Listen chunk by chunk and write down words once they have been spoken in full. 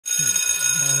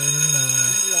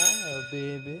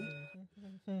baby.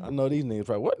 I know these niggas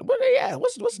probably, where they at?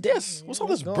 What's this? What's all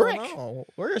this going brick? on?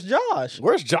 Where's Josh?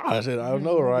 Where's Josh? I don't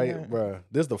know, right, bro?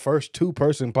 This is the first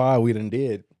 2-person pod we done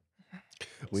did.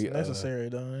 It's necessary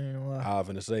though. I ain't gonna lie. I was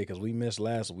gonna say because we missed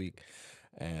last week,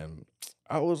 and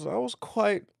I was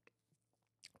quite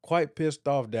pissed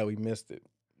off that we missed it.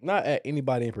 Not at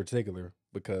anybody in particular,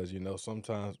 because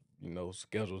sometimes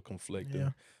schedules conflict.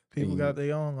 Yeah, people got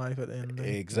their own life at the end of the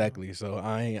day. Exactly. So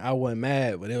I wasn't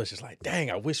mad, but it was just like,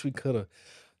 dang, I wish we could have,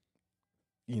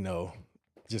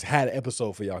 just had an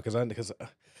episode for y'all, because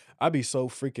I'd be so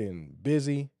freaking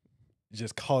busy,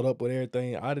 just caught up with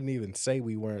everything. I didn't even say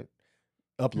we weren't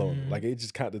uploading. Like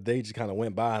the day just kind of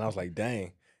went by, and I was like,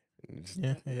 dang.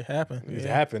 It happened. It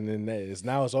happened, and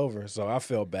now it's over. So I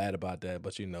felt bad about that,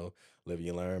 but live,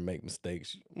 you learn, make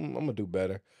mistakes. I'm gonna do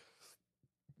better.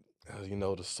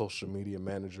 The social media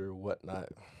manager, whatnot.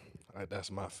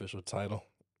 That's my official title.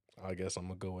 I guess I'm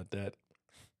gonna go with that.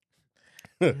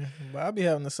 But I be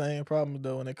having the same problem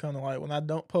though when it comes to when I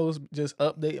don't post, just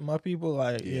updating my people.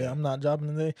 I'm not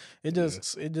dropping today. It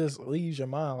just leaves your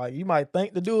mind. Like you might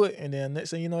think to do it, and then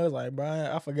next thing you know, it's like,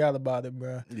 Brian, I forgot about it,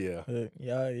 bro. Yeah,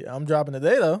 I'm dropping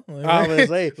today though. I was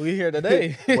say we here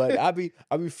today. But I be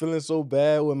feeling so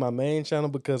bad with my main channel,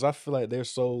 because I feel like they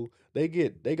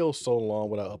go so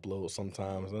long without upload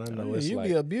sometimes, and I know it's you like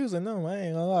be abusing them. I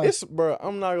ain't gonna lie. Bro,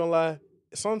 I'm not gonna lie.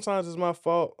 Sometimes it's my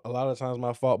fault. A lot of times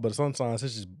my fault, but sometimes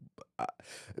it's just.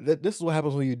 This is what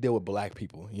happens when you deal with black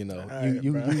people.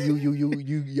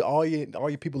 All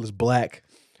your people is black.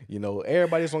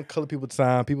 Everybody's on color people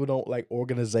time. People don't like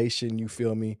organization. You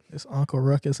feel me? This Uncle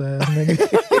Ruckus ass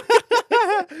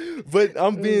nigga. But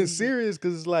I'm being serious,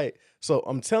 because it's like, so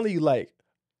I'm telling you, like,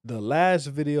 the last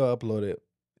video I uploaded,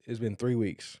 it's been 3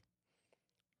 weeks,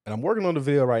 and I'm working on the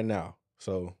video right now.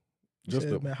 So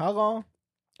Man, how long?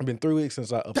 It's been 3 weeks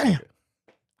since I uploaded. Damn.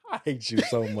 I hate you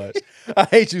so much. I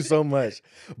hate you so much.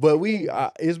 But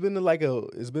it's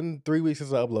been 3 weeks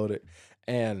since I uploaded,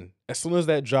 and as soon as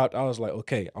that dropped, I was like,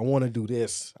 okay, I want to do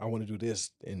this. I want to do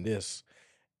this and this.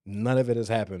 None of it has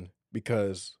happened,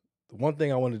 because the one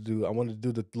thing I wanted to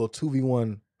do the little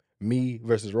 2v1 me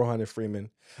versus Rohan and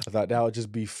Freeman. I thought that would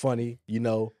just be funny, I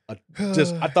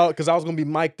thought, because I was gonna be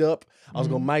mic'd up, I was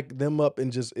gonna mic them up,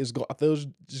 and I thought it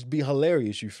would just be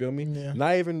hilarious. You feel me? Yeah.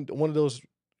 Not even one of those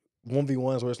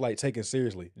 1v1s where it's like taken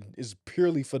seriously. It's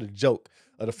purely for the joke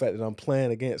of the fact that I'm playing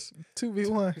against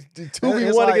 2v1.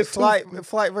 2v1 like against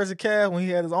Flight versus Cav when he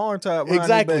had his arm tied behind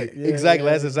exactly. his back. Exactly.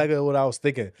 That's exactly what I was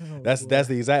thinking. That's boy.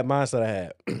 the exact mindset I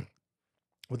had.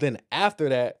 But then after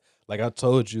that, like I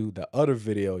told you, the other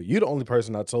video, you're the only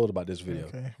person I told about this video.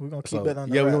 Okay, we're gonna keep that on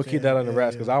the wraps. we're gonna keep that on the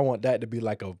wraps, because I want that to be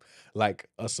like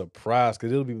a surprise,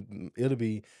 because it'll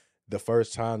be the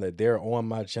first time that they're on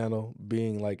my channel,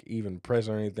 being like even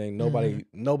present or anything.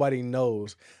 Nobody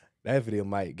knows. That video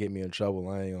might get me in trouble.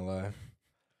 I ain't gonna lie.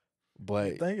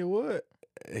 But you think it would?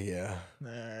 Yeah. All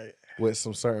right. With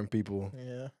some certain people.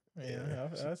 Yeah.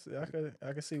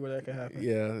 I can see where that could happen.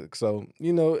 Yeah. So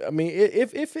I mean,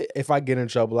 if I get in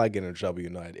trouble, I get in trouble.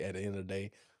 At the end of the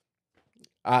day,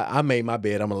 I made my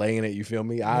bed. I'm laying it. You feel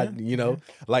me?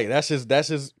 Like that's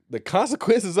just the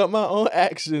consequences of my own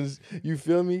actions. You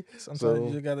feel me? Sometimes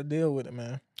you just got to deal with it,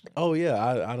 man. Oh yeah,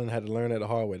 I done had to learn that the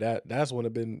hard way. That's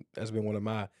been one of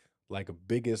my like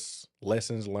biggest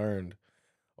lessons learned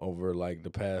over like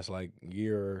the past like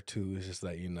year or two. It's just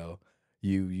like you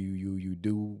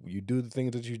do the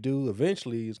things that you do.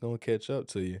 Eventually, it's gonna catch up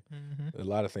to you. A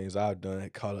lot of things I've done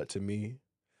caught up to me,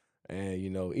 and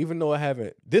even though I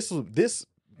haven't,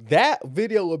 that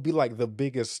video would be like the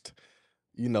biggest,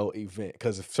 event,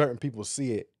 because if certain people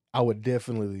see it, I would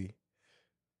definitely,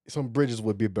 some bridges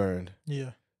would be burned.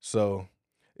 Yeah. So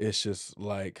it's just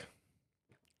like,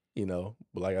 but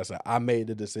like I said, I made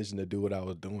the decision to do what I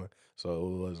was doing. So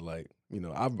it was like,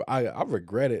 I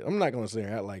regret it. I'm not gonna sit here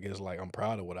and act like it's like I'm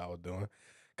proud of what I was doing,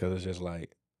 because it's just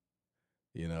like,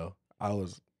 I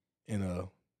was in a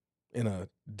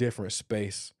different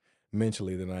space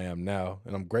mentally than I am now,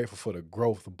 and I'm grateful for the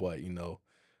growth. But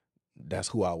that's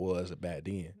who I was back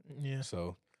then. Yeah.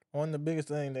 So one of the biggest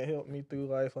thing that helped me through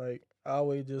life, like I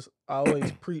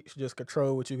always preach, just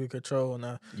control what you can control.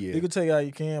 Now you can take all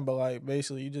you can, but like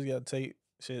basically you just gotta take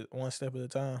shit one step at a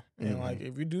time. And like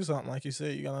if you do something, like you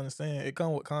said, you gotta understand it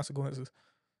comes with consequences.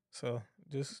 So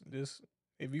just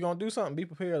if you're gonna do something, be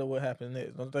prepared to what happens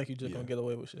next. Don't think you just gonna get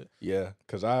away with shit. Yeah,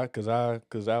 cause I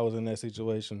was in that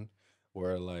situation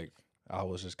where like I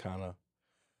was just kind of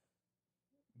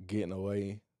getting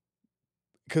away,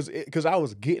 cause I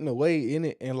was getting away in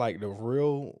it, and like the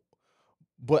real,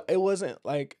 but it wasn't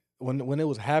like when it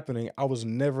was happening, I was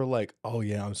never like, oh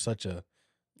yeah, I'm such a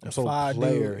I'm so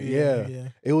player. Dude. Yeah.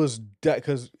 It was that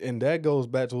because, and that goes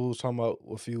back to what we was talking about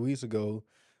a few weeks ago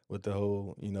with the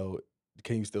whole,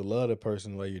 can you still love the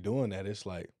person while you're doing that? It's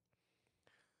like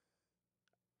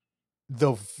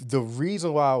the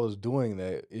reason why I was doing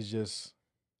that is just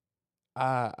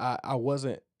I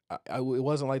wasn't. It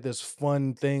wasn't like this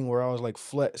fun thing where I was like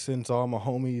flexing to all my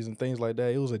homies and things like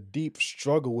that. It was a deep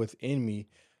struggle within me,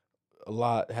 a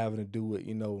lot having to do with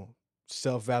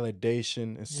self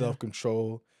validation and self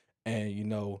control,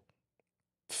 and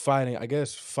fighting. I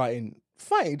guess fighting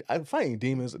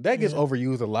demons. That gets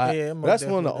overused a lot. Yeah, but that's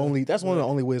one of the only. That's one of the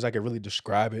only ways I can really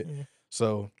describe it. Yeah.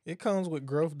 So it comes with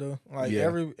growth though. Like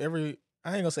every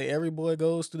I ain't gonna say every boy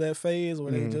goes through that phase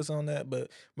where they just on that,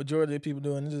 but majority of people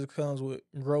doing it just comes with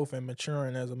growth and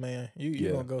maturing as a man.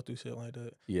 You gonna go through shit like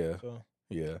that. Yeah. So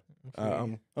yeah.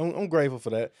 I'm grateful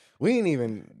for that. We ain't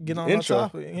even get on intro. the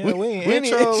topic. Yeah, we ain't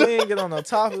intro. We ain't get on the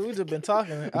topic. We just been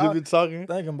talking.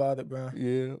 Thinking about it, bro.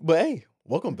 Yeah. But hey,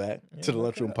 welcome back to the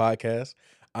Lunchroom Podcast.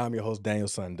 I'm your host, Daniel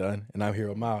Sundun, and I'm here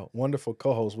with my wonderful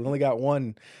co-host. We only got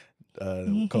one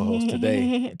co-host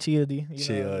today. Chill D.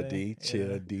 Chill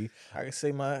D. I can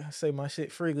say my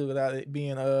shit freely without it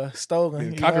being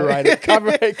stolen. Copyrighted.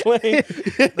 Copyright claim.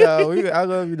 No, I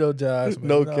love you though, Josh. Man.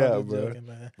 No cap, bro. Joking,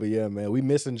 man. But yeah, man, we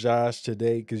missing Josh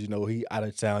today because he out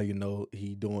of town.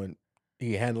 He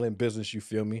handling business. You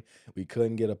feel me? We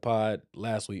couldn't get a pod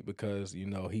last week because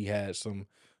he had some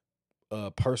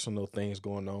personal things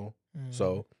going on.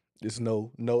 So there's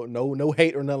no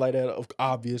hate or nothing like that.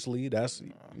 Obviously, that's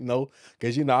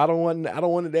because I don't want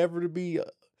it ever to be.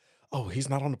 Oh, he's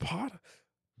not on the pod.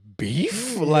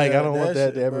 Beef? Like I don't want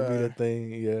that to ever be the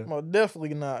thing. Yeah, well,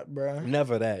 definitely not, bro.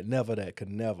 Never that. Could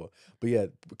never. But yeah,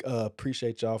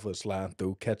 appreciate y'all for sliding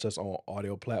through. Catch us on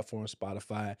audio platforms,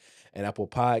 Spotify and Apple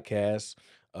Podcasts.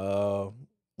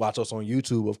 Watch us on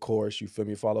YouTube, of course. You feel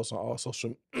me? Follow us on all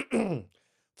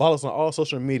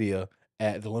social media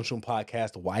at the Lunchroom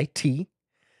Podcast YT.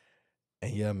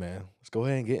 And yeah, man, let's go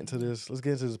ahead and get into this. Let's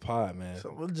get into this pod, man.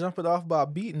 So we'll jump it off by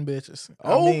beating bitches.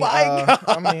 My gosh.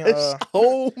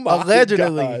 Oh my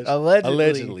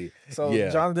Allegedly. So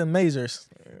Jonathan Mazurs,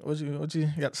 what you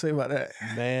got to say about that?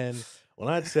 Man, when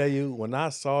I tell you, when I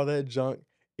saw that junk,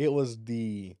 it was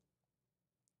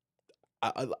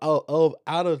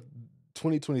out of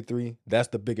 2023, that's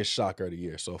the biggest shocker of the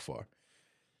year so far.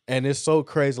 And it's so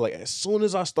crazy. Like as soon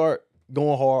as I start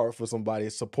going hard for somebody,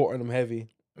 supporting them heavy,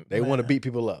 they want to beat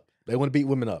people up. They want to beat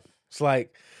women up. It's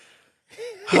like,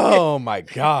 oh my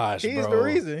gosh, He's the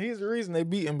reason they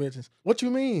beating bitches. What you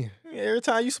mean? Every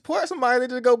time you support somebody, they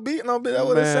just go beating on bitch. That's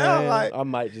what it sound like. I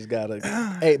might just gotta.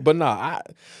 Hey, but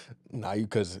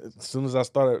because as soon as I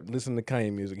started listening to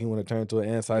Kanye music, he want to turn to an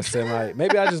anti-Semite.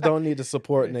 Maybe I just don't need to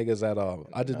support niggas at all.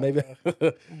 I just maybe.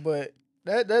 But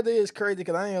that is crazy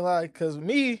because I ain't gonna lie. Because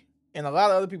me and a lot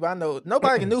of other people I know,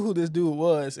 nobody knew who this dude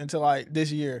was until like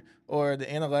this year or the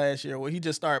end of last year, where he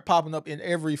just started popping up in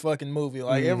every fucking movie.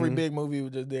 Like every big movie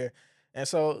was just there. And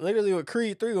so literally with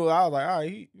Creed 3, I was like, all right,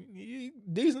 he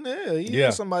decent as hell. He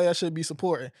is somebody I should be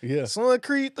supporting. Yeah. So when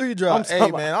Creed 3 dropped,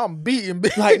 I'm beating.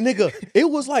 Like, nigga, it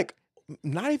was like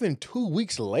not even 2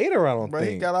 weeks later, I don't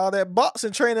think. He got all that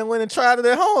boxing training, went and tried it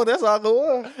at home. That's all it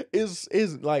was.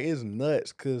 It's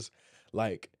nuts because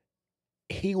like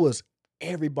he was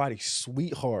everybody's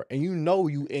sweetheart. And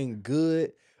you ain't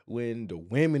good when the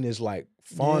women is like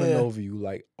fawning over you.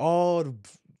 Like all the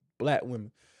black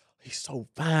women. He's so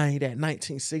fine. He that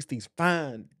 1960s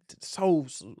fine. So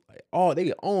like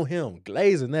they own him,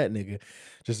 glazing that nigga.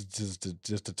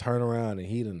 Just to turn around and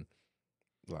he done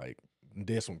like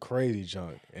did some crazy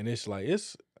junk. And it's like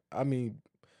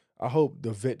I hope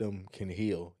the victim can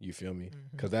heal, you feel me?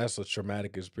 Because that's a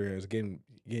traumatic experience. Getting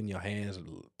your hands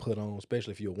put on,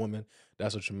 especially if you're a woman,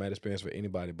 that's a traumatic experience for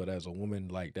anybody. But as a woman,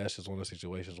 like that's just one of those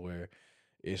situations where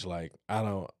it's like I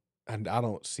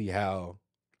don't see how.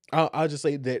 I'll just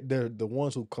say that they're the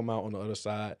ones who come out on the other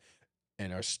side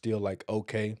and are still like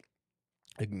okay,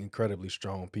 incredibly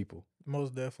strong people.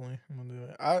 Most definitely.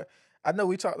 I know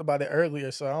we talked about it earlier,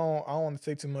 so I don't want to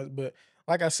take too much. But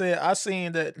like I said, I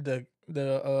seen that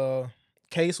the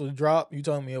case was dropped. You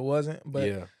told me it wasn't,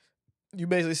 but you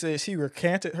basically said she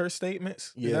recanted her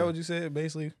statements. Is that what you said,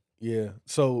 basically? Yeah.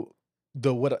 So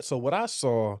what I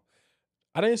saw,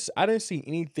 I didn't see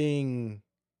anything.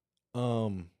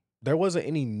 There wasn't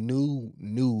any new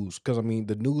news because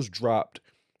the news dropped.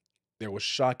 There was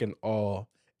shock and awe,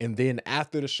 and then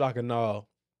after the shock and awe,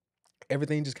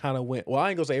 everything just kind of went. Well, I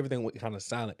ain't gonna say everything went kind of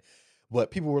silent,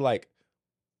 but people were like,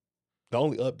 the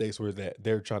only updates were that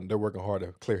they're working hard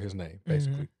to clear his name,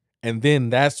 basically. And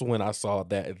then that's when I saw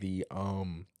that the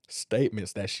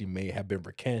statements that she made have been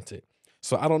recanted.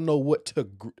 So I don't know what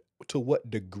to what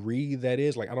degree that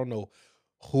is. Like I don't know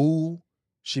who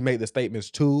she made the statements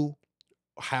to,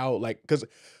 how because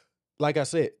like I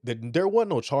said, there wasn't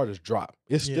no charges dropped.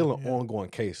 It's still an ongoing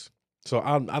case. So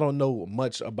I don't know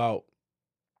much about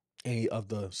any of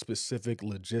the specific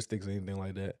logistics or anything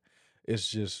like that. It's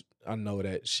just I know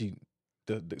that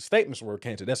the statements were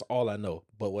canceled. That's all I know.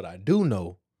 But what I do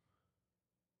know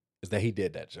is that he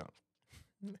did that jump.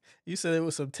 You said it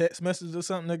was some text messages or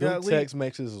something that got leaked? Text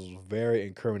messages was very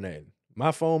incriminating.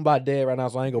 My phone by dead right now,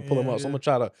 so I ain't gonna pull them up. So I'm gonna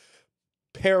try to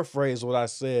paraphrase what I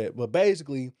said. But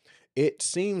basically, it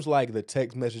seems like the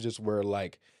text messages were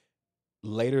like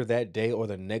later that day or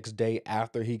the next day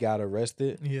after he got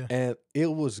arrested. Yeah. And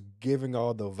it was giving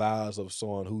all the vibes of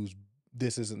someone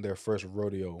this isn't their first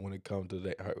rodeo when it comes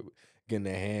to getting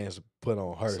their hands put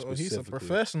on her. So he's a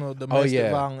professional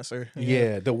domestic violencer.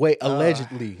 Yeah, the way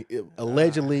allegedly,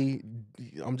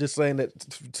 I'm just saying that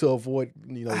to avoid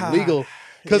legal,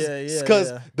 because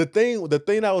the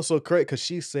thing that was so crazy, because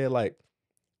she said like,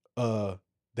 I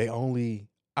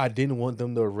didn't want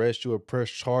them to arrest you or press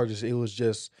charges. It was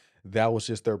just that was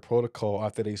just their protocol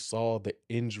after they saw the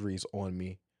injuries on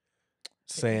me.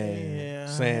 Saying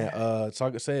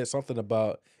something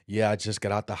about, I just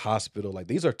got out the hospital. Like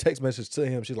these are text messages to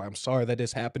him. She's like, I'm sorry that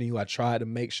this happened to you. I tried to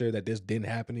make sure that this didn't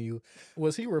happen to you.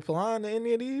 Was he replying to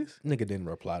any of these? Nigga didn't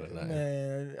reply to nothing.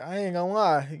 Man, I ain't gonna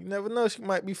lie. You never know. She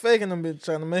might be faking them, bitch,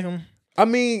 trying to make him. I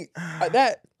mean,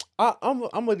 I'm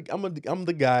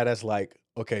the guy that's like,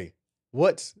 okay,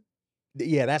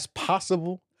 that's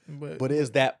possible, but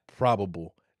is that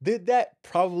probable? Did that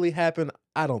probably happen?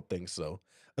 I don't think so.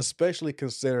 Especially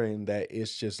considering that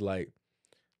it's just like,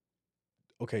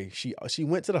 okay, she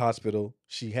went to the hospital.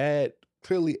 She had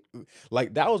clearly,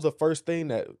 like that was the first thing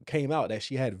that came out, that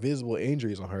she had visible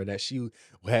injuries on her, that she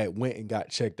had went and got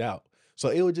checked out. So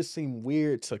it would just seem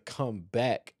weird to come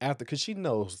back after, because she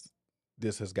knows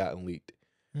this has gotten leaked.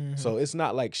 Mm-hmm. So it's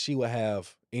not like she would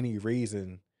have any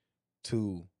reason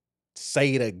to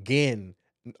say it again,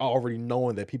 already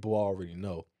knowing that people already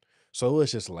know. So it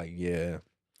was just like,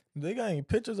 They got any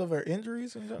pictures of her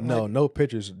injuries? No, no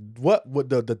pictures. What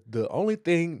the only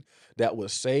thing that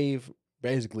would save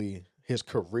basically his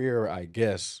career, I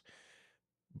guess,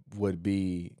 would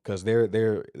be because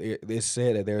they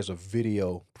said that there's a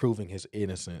video proving his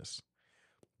innocence,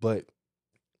 but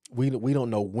we don't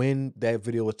know when that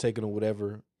video was taken or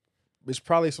whatever. It's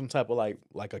probably some type of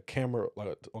like a camera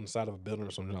like on the side of a building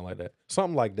or something like that.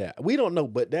 Something like that. We don't know,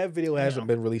 but that video hasn't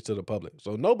been released to the public,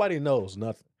 so nobody knows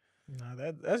nothing.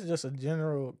 No, that's just a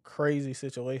general crazy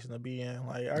situation to be in.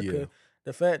 Like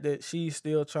the fact that she's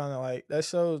still trying to that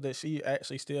shows that she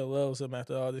actually still loves him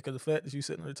after all this. Because the fact that you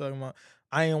sitting there talking about,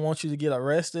 I ain't want you to get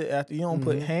arrested after you don't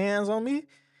put hands on me.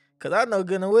 Cause I know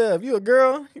good and well, if you a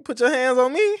girl, you put your hands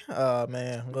on me. Oh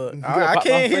man, look, I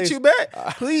can't hit you back.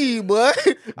 Please, boy.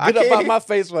 Get up out my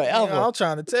face forever. I'm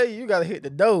trying to tell you, gotta hit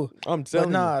the door. I'm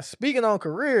telling you. Speaking on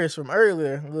careers from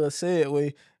earlier, a little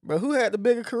segue, bro. Who had the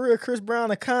bigger career, Chris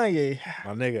Brown or Kanye?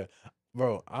 My nigga,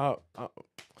 bro.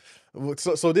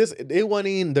 So this, it wasn't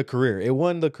even the career. It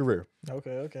wasn't the career.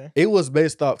 Okay. It was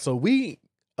based off. So we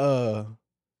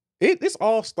this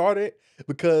all started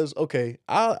because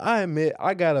I admit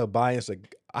I got a bias.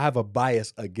 I have a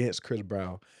bias against Chris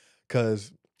Brown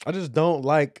because I just don't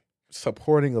like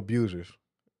supporting abusers.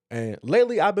 And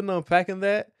lately I've been unpacking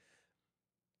that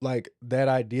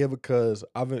idea because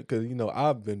I've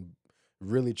been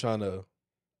really trying to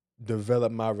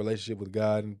develop my relationship with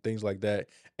God and things like that.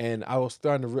 And I was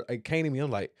starting to it came to me.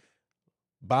 I'm like,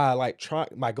 by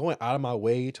going out of my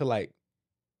way to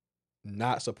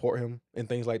not support him and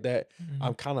things like that,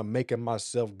 I'm kind of making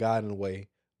myself God in a way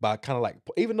by kind of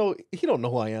even though he don't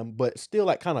know who I am, but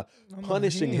still kind of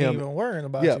punishing him. Even worrying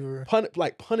about you.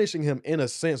 Punishing him in a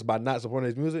sense by not supporting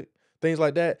his music, things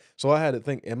like that. So I had to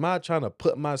think, am I trying to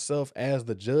put myself as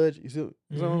the judge? You see what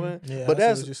I'm saying? Yeah, but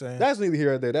that's what you're saying. That's neither here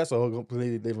nor there. That's a whole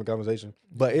completely different conversation.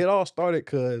 But it all started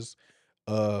because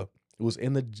it was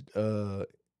in the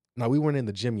no, we weren't in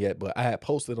the gym yet, but I had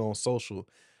posted on social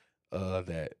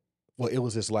that. Well, it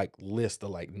was this list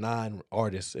of 9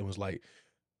 artists. It was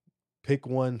pick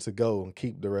one to go and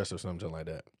keep the rest or something like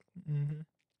that. Mm-hmm.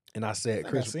 And I said,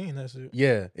 I've seen that shit.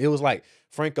 Yeah, it was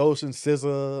Frank Ocean,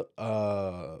 SZA,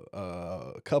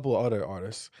 a couple of other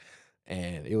artists,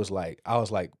 and it was I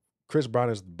was Chris Brown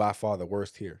is by far the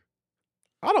worst here.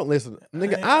 I don't listen,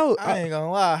 nigga. I ain't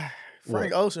gonna lie.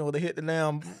 Frank Ocean would have hit the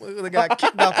damn, would have got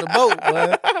kicked off the boat,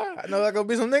 but I know there's gonna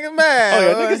be some niggas mad. Oh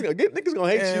yeah, niggas gonna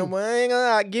hate you. But I ain't gonna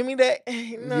lie, give me that.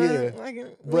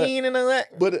 Lean into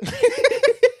that.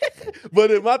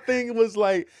 But my thing was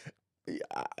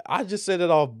I just said it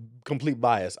off complete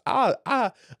bias.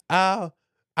 I'll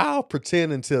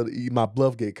pretend until my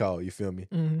bluff get called. You feel me?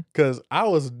 Because I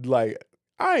was like,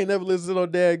 I ain't never listened to no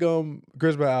daggum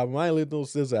Chris Brown album. I ain't listened to no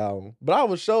SZA album. But I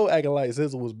was sure acting like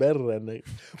SZA was better than nigga.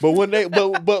 But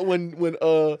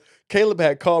when Caleb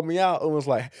had called me out and was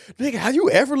like, nigga, have you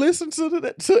ever listened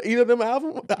to either of them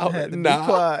albums? I had to nah. be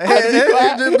quiet. I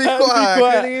had to be quiet. Just be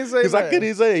quiet. Because I couldn't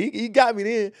even say it. He got me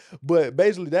then. But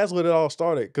basically, that's what it all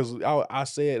started. Because I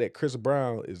said that Chris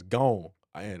Brown is gone.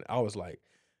 And I was like,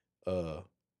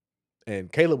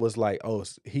 and Caleb was like, oh,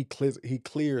 he clears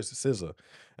SZA.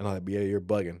 And I'm like, yeah, you're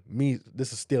bugging. Me,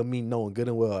 this is still me knowing good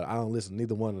and well I don't listen to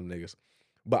neither one of them niggas.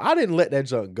 But I didn't let that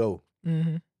junk go.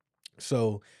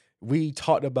 So we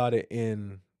talked about it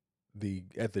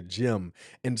at the gym.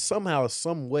 And somehow,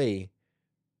 some way,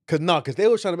 because they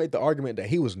were trying to make the argument that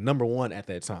he was number one at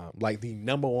that time. Like the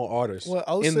number one artist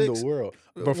in the world.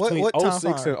 Between what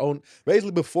 06 and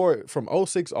basically before, from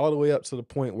 06 all the way up to the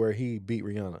point where he beat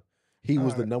Rihanna. He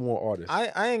was the number one artist.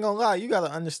 I ain't gonna lie. You got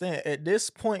to understand, at this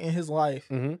point in his life,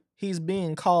 he's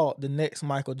being called the next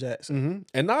Michael Jackson.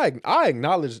 And I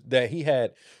acknowledge that he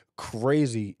had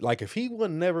crazy, like if he would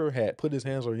never had put his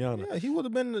hands on Rihanna. Yeah, he would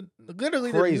have been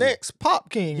literally the next pop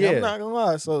king. Yeah. I'm not gonna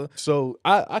lie. So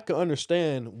I can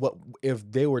understand what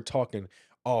if they were talking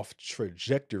off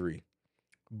trajectory,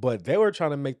 but they were trying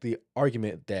to make the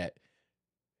argument that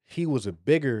he was a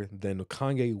bigger than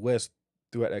Kanye West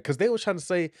throughout that, because they were trying to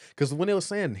say, because when they were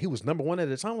saying he was number one at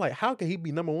the time, like how could he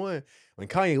be number one when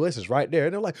Kanye West is right there?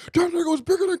 And they're like, that nigga was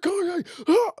bigger than Kanye.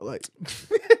 Like,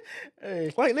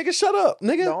 hey, like nigga, shut up,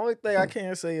 nigga. The only thing I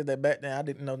can say is that back then I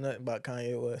didn't know nothing about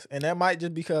Kanye West, and that might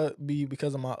just be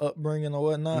because of my upbringing or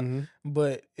whatnot.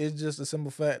 But it's just a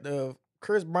simple fact of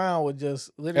Chris Brown was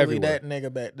just literally that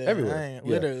nigga back there. Everywhere.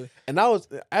 Literally. And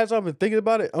as I've been thinking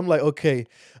about it, I'm like, okay,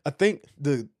 I think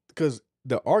because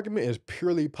the argument is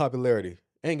purely popularity.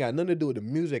 Ain't got nothing to do with the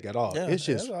music at all. It's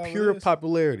just pure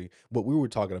popularity. What we were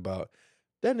talking about.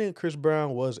 That nigga Chris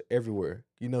Brown was everywhere.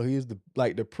 You know, he's the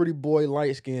pretty boy,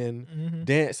 light skin,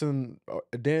 dancing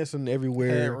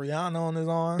everywhere. Had Rihanna on his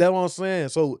arm. That's what I'm saying.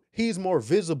 So he's more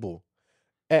visible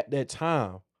at that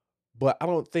time. But I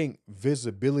don't think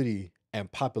visibility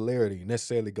and popularity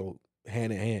necessarily go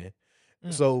hand in hand.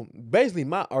 So basically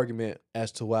my argument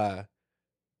as to why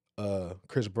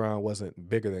Chris Brown wasn't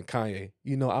bigger than Kanye.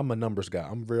 You know, I'm a numbers guy.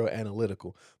 I'm real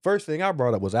analytical. First thing I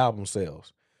brought up was album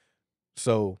sales.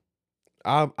 So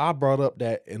I brought up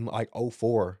that in like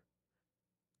 04,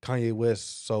 Kanye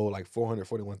West sold like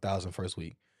 441,000 first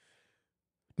week.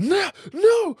 No,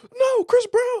 Chris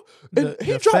Brown.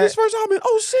 He dropped his first album in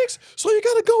 06, so you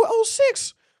gotta go with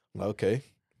 06. Okay.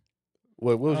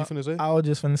 What was you finna say? I was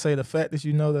just finna say the fact that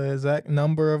you know the exact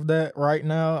number of that right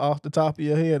now off the top of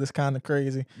your head is kind of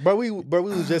crazy. Bro, we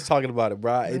was just talking about it,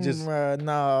 bro. It just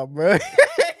nah, bro.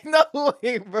 No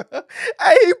way, bro.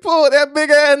 Hey, he pulled that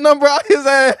big ass number out his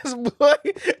ass, boy.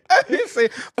 He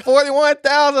said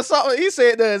 41,000 something. He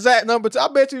said the exact number. I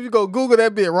bet you if you go Google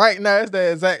that bit right now, it's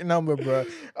the exact number, bro.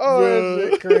 Oh,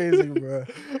 that shit crazy, bro.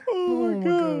 Oh my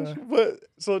gosh. But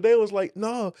so they was like,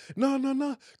 no.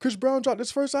 Chris Brown dropped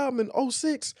his first album in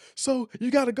 06. So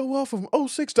you got to go off from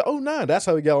 06 to 09. That's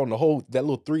how we got on that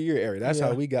little 3-year area. That's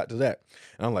how we got to that.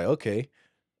 And I'm like, okay.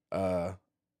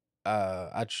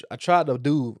 I tried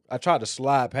to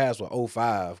slide past with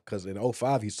 05 because in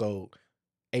 05 he sold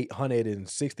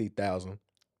 860,000.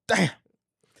 Damn.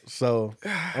 So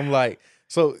I'm like,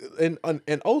 so in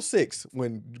 06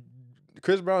 when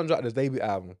Chris Brown dropped his debut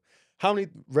album, how many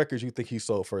records you think he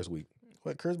sold first week?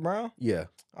 What, Chris Brown? Yeah.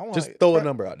 Just throw a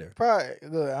number out there. Probably,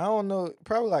 look, I don't know,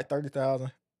 probably like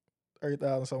 30,000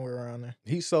 somewhere around there.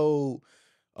 He sold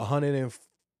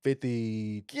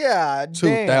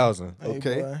 152,000.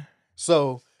 Okay. Hey,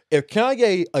 so if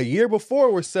Kanye a year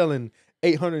before was selling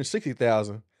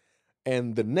 860,000,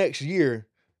 and the next year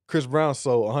Chris Brown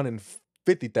sold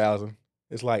 150,000,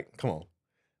 it's like, come on,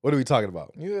 what are we talking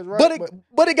about? You was right,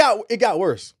 but it got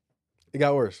worse. It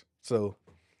got worse. So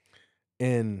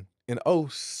in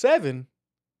 07,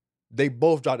 they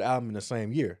both dropped the album in the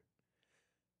same year.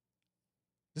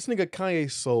 This nigga Kanye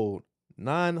sold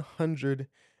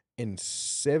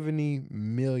 970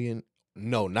 million.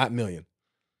 No, not million.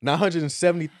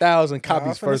 970,000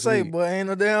 copies first week. Boy, ain't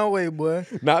no damn way, boy.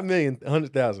 Not million,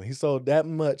 100,000. He sold that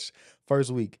much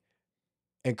first week.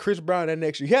 And Chris Brown that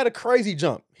next year, he had a crazy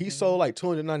jump. He sold like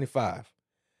 295.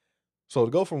 So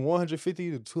to go from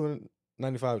 150 to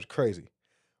 295 is crazy.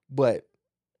 But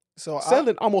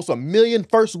selling almost a million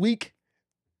first week,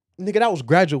 nigga, that was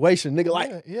graduation,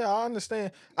 nigga. Yeah, I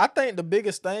understand. I think the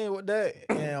biggest thing with that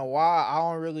and why I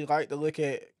don't really like to look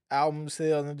at album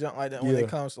sales and junk like that when it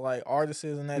comes to like artists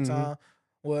in that time.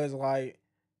 was like,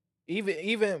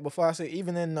 even before I say,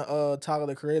 even in the Tyler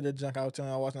the Creator junk I was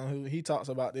telling you I was watching, who he talks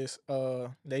about this.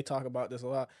 They talk about this a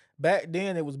lot. Back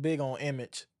then, it was big on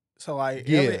image. So like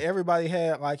everybody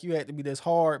had like, you had to be this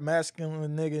hard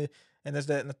masculine nigga, and this,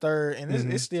 that, and the third, and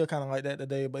it's still kind of like that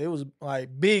today. But it was like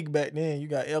big back then. You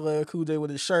got LL Cool J with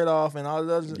his shirt off and all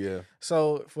the others. Yeah.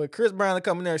 So for Chris Brown to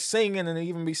come in there singing and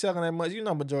even be selling that much, you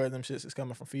know, majority of them shits is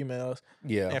coming from females.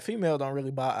 Yeah. And females don't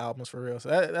really buy albums for real. So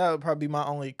that would probably be my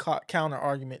only counter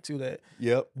argument to that.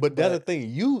 Yep. But the other thing,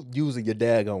 you using your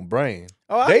daggone brain.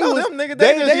 Oh, I know them niggas.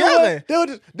 They just yelling. They were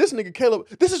just, this nigga Caleb.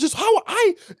 This is just how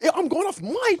I'm going off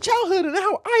my childhood and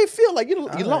how I feel. Like you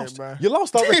lost. You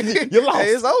lost already. You lost.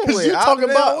 Hey, it's over with. You talking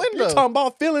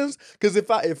about feelings. Because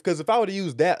if I would have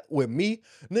used that with me,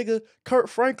 nigga, Kurt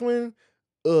Franklin,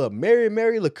 Mary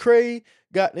Lecrae,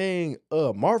 goddamn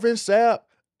Marvin Sapp,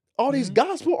 all these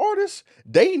gospel artists,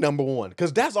 they number one.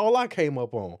 Because that's all I came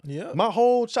up on. Yeah. My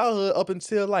whole childhood up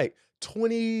until like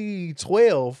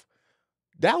 2012.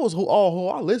 That was who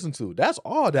I listened to. That's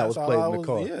all that was played in the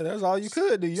car. Yeah, that's all you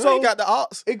could do. You ain't got the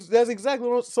ops. That's exactly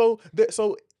what. So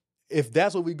if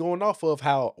that's what we going off of,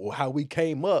 how we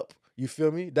came up, you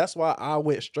feel me? That's why I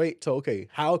went straight to, okay,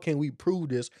 how can we prove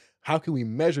this? How can we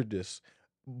measure this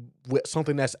with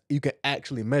something that's you can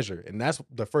actually measure? And that's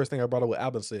the first thing I brought up with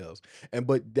album sales.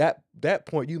 But that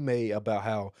point you made about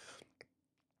how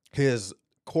his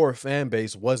core fan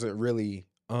base wasn't really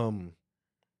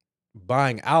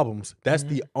buying albums, that's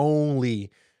the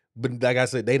only, but like I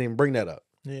said, they didn't bring that up.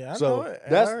 Yeah, I so know it.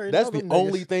 That's the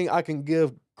only thing I can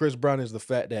give Chris Brown is the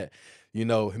fact that, you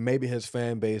know, maybe his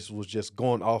fan base was just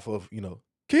going off of, you know,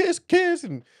 kiss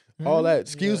and all that.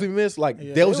 Excuse me, miss. Like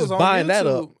they was just buying that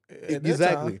up.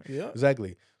 Exactly.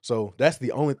 Exactly. So that's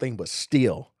the only thing, but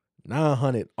still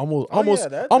 900,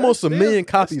 almost a million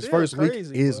copies first week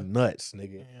is nuts,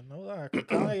 nigga. Yeah, no lie.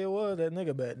 Kanye was that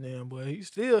nigga back then, boy. He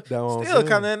still kind of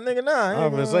that nigga now.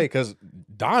 I'm gonna say, because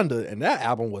Donda and that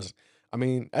album was, I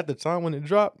mean, at the time when it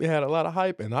dropped, it had a lot of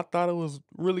hype, and I thought it was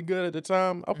really good at the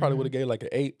time. I probably would have gave like an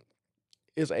 8.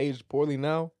 It's aged poorly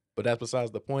now, but that's besides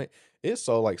the point. It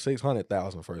sold like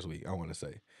 600,000 first week, I want to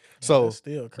say. So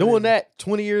doing that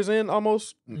 20 years in,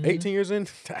 almost 18 years in,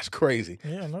 that's crazy.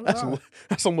 Yeah, no, that's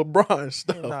some LeBron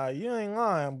stuff. Nah, you ain't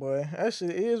lying, boy. That shit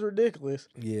is ridiculous.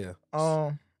 Yeah.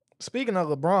 Speaking of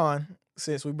LeBron,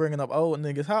 since we bringing up old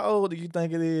niggas, how old do you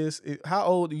think it is? How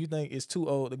old do you think is too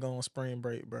old to go on spring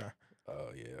break, bro? Oh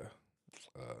yeah.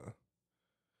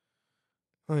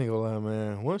 I ain't gonna lie,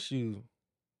 man. Once you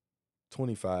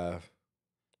 25,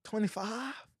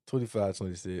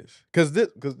 26. Cause this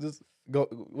go.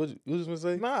 What you just gonna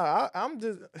say? Nah, I'm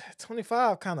just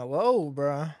 25, kind of low,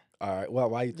 bro. All right. Well,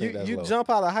 why you think that's low? You jump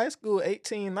out of high school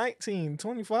 18, 19,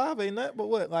 25 ain't nothing but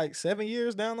what, like 7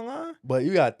 years down the line? But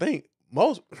you gotta think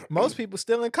most people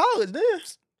still in college then.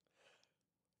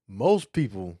 Most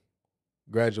people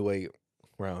graduate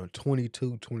around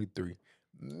 22, 23,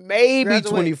 maybe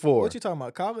 24. What you talking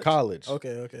about? College.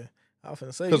 Okay. I was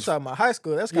finna say, you talking about high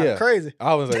school. That's kind of crazy.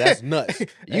 I was like, that's nuts.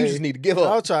 You just need to give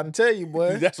up. I was trying to tell you,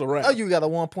 boy. That's a wrap. Oh, you got a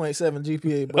 1.7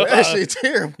 GPA, boy. That shit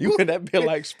terrible. You in that bit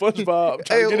like SpongeBob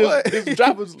trying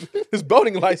to get his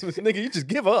boating license. Nigga, you just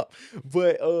give up.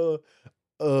 But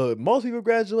most people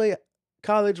graduate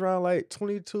college around like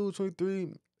 22,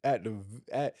 23. At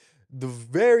the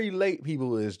very late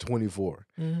people is 24.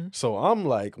 So I'm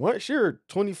like, once you're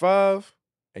 25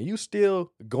 and you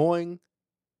still going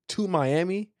to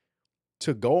Miami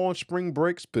to go on spring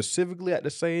break specifically at the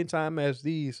same time as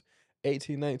these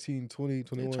 18, 19, 20,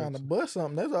 21. You're trying to bust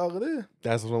something. That's all it is.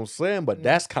 That's what I'm saying. But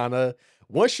that's kind of,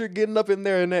 once you're getting up in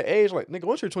there in that age, like, nigga,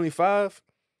 once you're 25,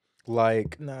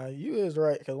 like. Nah, you is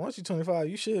right. Because once you're 25,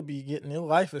 you should be getting your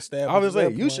life established. I was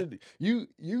like, you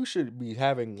should be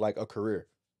having like a career.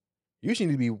 You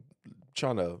should be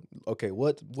trying to, okay,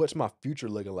 what's my future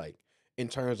looking like in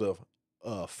terms of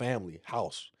family,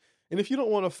 house. And if you don't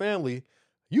want a family,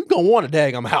 you gonna want a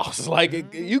daggum house.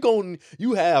 Like you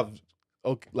have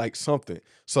like something.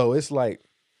 So it's like,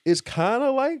 it's kind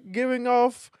of like giving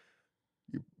off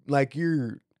like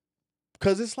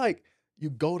because it's like you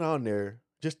go down there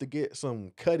just to get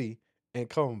some cutty and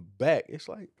come back. It's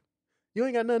like, you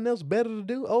ain't got nothing else better to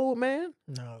do, old man?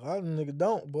 No, a lot of them niggas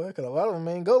don't, boy. Because a lot of them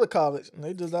ain't go to college. And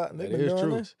they just out. They been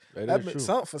doing this. That is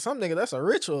true. For some niggas, that's a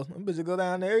ritual. Them bitches go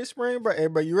down there every spring break. Hey,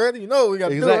 bro, you ready? You know what we got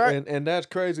to do, right? And that's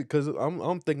crazy because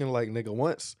I'm thinking like, nigga,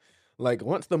 once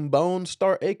them bones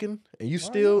start aching and you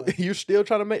still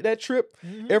trying to make that trip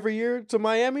every year to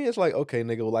Miami, it's like, okay,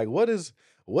 nigga, like what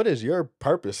is your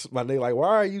purpose, my nigga? Like, why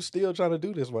are you still trying to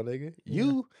do this, my nigga?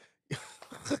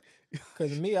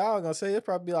 Cause me, I was gonna say it's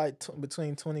probably like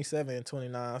between 27 and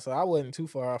 29, so I wasn't too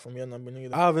far off from your number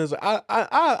neither.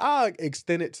 I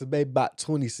extend it to maybe about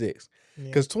 26,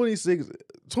 because 26,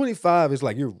 25 is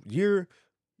like you're.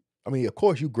 I mean, of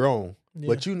course you grown,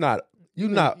 but you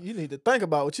need to think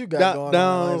about what you got going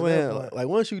on. Like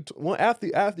once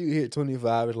after you hit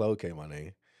 25, it's like, okay, my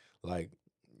nigga, like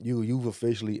you've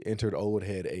officially entered old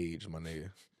head age, my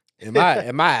nigga. In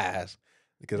my eyes,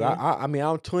 because I mean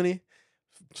I'm 20.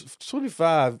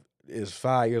 25 is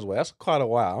 5 years away. That's quite a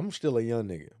while. I'm still a young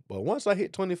nigga. But once I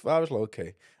hit 25, it's like,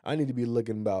 okay, I need to be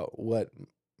looking about what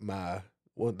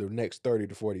the next 30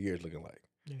 to 40 years looking like.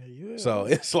 Yeah. So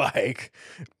it's like,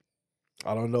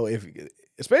 I don't know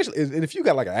especially if you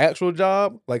got like an actual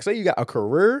job, like say you got a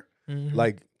career,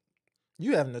 like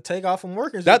you having to take off from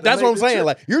work. That's what I'm saying.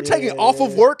 Like you're taking off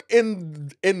of work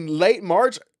in late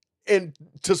March and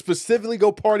to specifically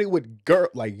go party with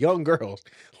young girls.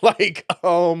 Like,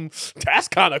 that's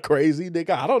kind of crazy, nigga.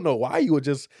 I don't know why you would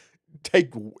just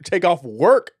take off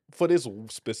work for this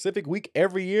specific week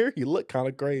every year. You look kind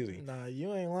of crazy. Nah,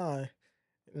 you ain't lying.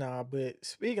 Nah, but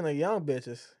speaking of young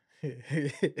bitches,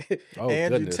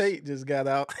 Andrew Tate just got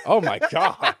out. Oh my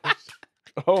gosh.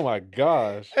 Oh my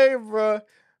gosh. Hey,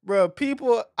 bro,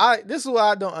 people, this is what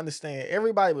I don't understand.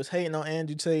 Everybody was hating on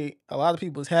Andrew Tate. A lot of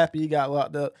people was happy he got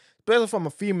locked up, especially from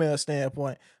a female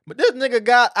standpoint. But this nigga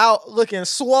got out looking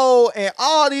swole, and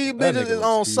all these bitches is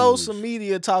on social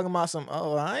media talking about some.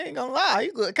 Oh, I ain't gonna lie,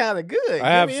 he look kind of good.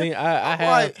 I've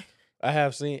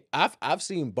seen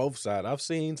both sides. I've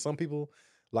seen some people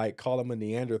like call him a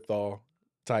Neanderthal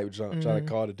type jump, try to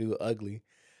call the dude ugly.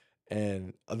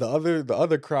 And the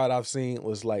other crowd I've seen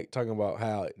was like talking about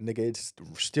how nigga it's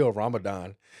still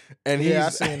Ramadan, and I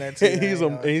seen that too.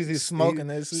 He's smoking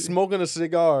a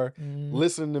cigar,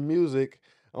 listening to music.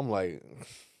 I'm like,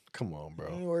 come on, bro.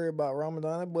 He ain't worried about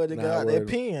Ramadan. That boy got out that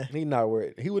pen. He not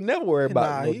worried. He would never worry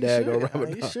about no daggone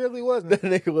Ramadan. He surely wasn't. That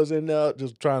nigga was in there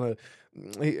just trying to.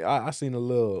 I seen a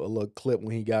little clip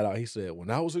when he got out. He said, "When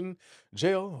I was in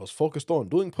jail, I was focused on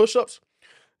doing push-ups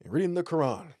and reading the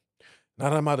Quran. Now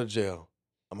that I'm out of jail,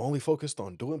 I'm only focused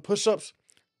on doing push-ups,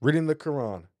 reading the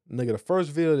Quran." Nigga, the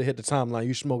first video that hit the timeline,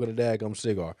 you smoking a daggum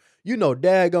cigar. You know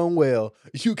daggum well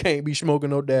you can't be smoking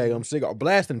no daggum cigar.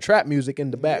 Blasting trap music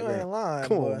in the background. You ain't lying,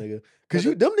 come boy. on, nigga. Because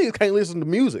them niggas can't listen to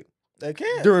music. They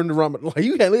can't. During the Ramadan. Like,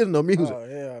 you can't listen to music. Oh,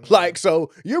 yeah. Like,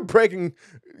 so you're breaking,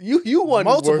 you want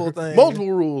multiple things.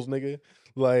 Multiple rules, nigga.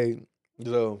 Like,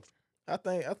 so. I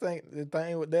think the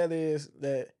thing with that is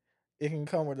that it can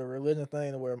come with a religion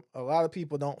thing where a lot of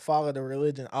people don't follow the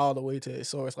religion all the way to its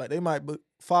source. Like, they might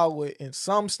follow it in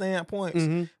some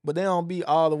standpoints, but they don't be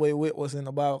all the way with what's in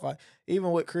the Bible. Like,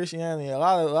 even with Christianity, a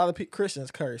lot of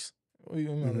Christians curse. You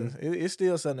know, it's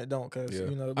still something that don't curse.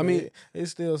 You know, I mean,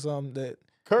 it's still something that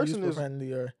cursing is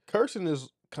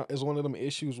one of them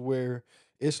issues where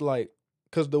it's like,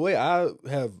 because the way I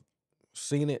have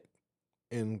seen it,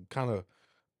 and kind of,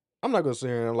 I'm not gonna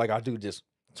say like I do just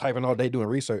typing all day doing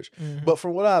research, but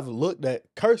from what I've looked at,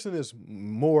 cursing is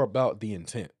more about the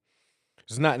intent.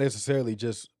 It's not necessarily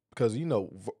just because, you know,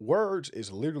 words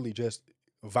is literally just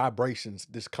vibrations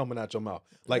just coming out your mouth.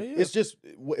 Like, it's just,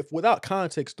 if without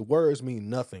context, the words mean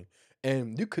nothing.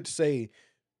 And you could say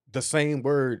the same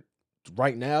word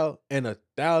right now and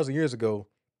 1,000 years ago,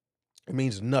 it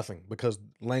means nothing because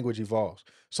language evolves.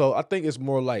 So I think it's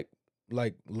more like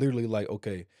literally like,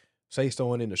 okay, say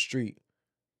someone in the street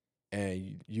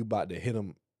and you about to hit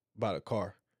them by the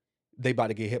car. They about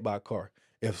to get hit by a car.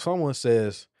 If someone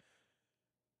says,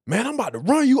 "Man, I'm about to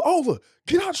run you over.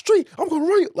 Get out the street. I'm going to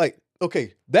run you." Like,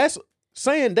 okay, that's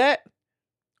saying that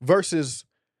versus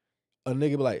a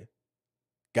nigga be like,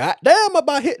 "God damn, I'm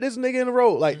about to hit this nigga in the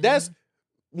road." Like, that's,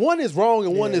 one is wrong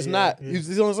and one is not. You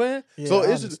see what I'm saying? Yeah, so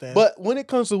it's just, but when it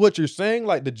comes to what you're saying,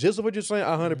 like the gist of what you're saying,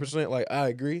 100%, like I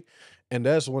agree. And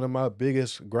that's one of my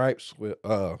biggest gripes with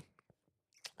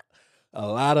a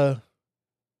lot of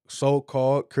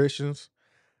so-called Christians.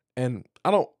 And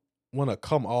I don't want to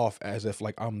come off as if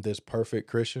like I'm this perfect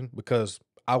Christian, because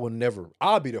I'll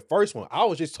be the first one. I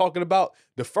was just talking about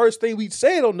the first thing we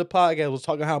said on the podcast was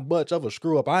talking how much of a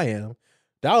screw up I am.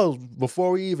 That was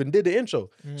before we even did the intro.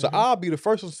 So I'll be the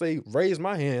first one to say, raise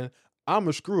my hand. I'm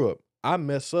a screw up. I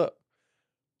mess up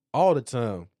all the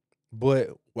time.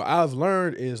 But what I've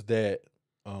learned is that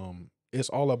it's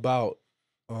all about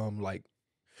like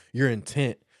your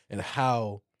intent and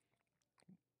how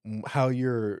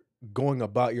you're going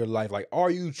about your life. Like,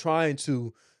 are you trying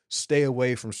to stay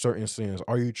away from certain sins?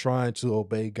 Are you trying to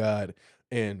obey God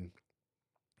and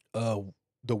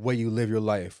the way you live your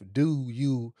life? Do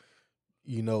you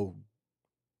know,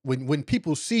 when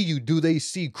people see you, do they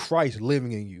see Christ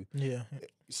living in you? Yeah.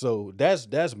 So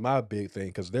that's my big thing,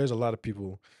 because there's a lot of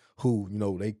people who,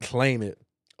 they claim it.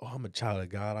 Oh, I'm a child of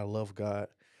God. I love God,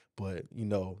 but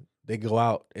they go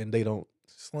out and they don't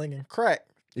slinging crack,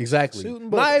 exactly. shooting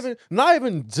Not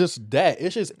even just that.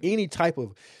 It's just any type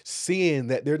of sin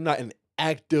that they're not in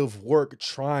active work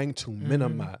trying to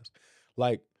minimize.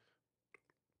 Like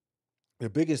the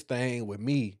biggest thing with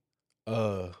me,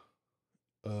 because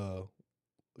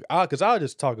I'll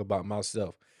just talk about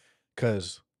myself,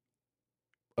 because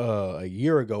a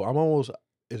year ago,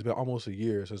 it's been almost a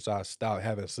year since I stopped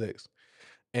having sex,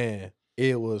 and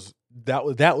that was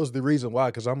the reason why,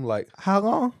 because I'm like, how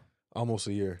long? almost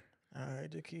a year. All right,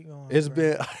 just keep going. It's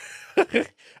been,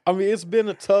 I mean, it's been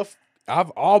a tough. I've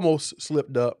almost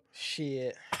slipped up.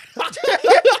 Shit.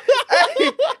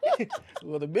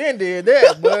 Well, the Ben did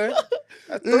that, boy.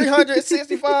 That's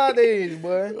 365 days,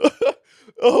 boy.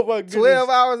 Oh my goodness. 12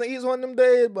 hours in each one of them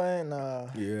days, but nah.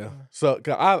 Yeah. So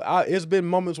I it's been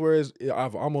moments where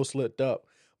I've almost slipped up,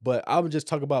 but I would just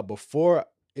talk about before.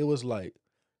 It was like,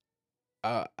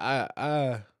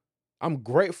 I'm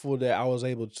grateful that I was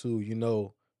able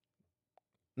to,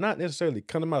 not necessarily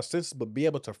come to my senses, but be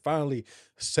able to finally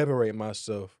separate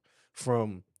myself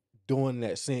from doing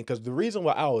that sin. Because the reason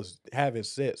why I was having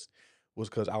sex was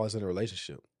because I was in a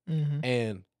relationship,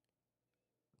 and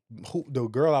the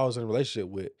girl I was in a relationship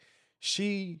with,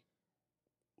 she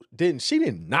did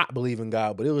not believe in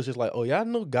God, but it was just like, oh yeah, I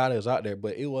know God is out there,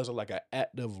 but it wasn't like an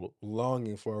active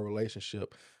longing for a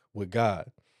relationship with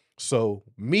God. So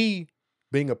me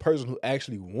being a person who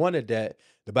actually wanted that,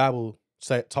 the Bible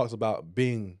talks about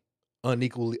being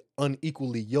unequally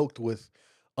yoked with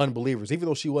unbelievers. Even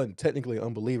though she wasn't technically an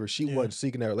unbeliever, she wasn't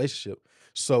seeking that relationship.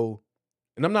 So,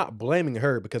 and I'm not blaming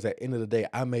her, because at the end of the day,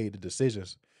 I made the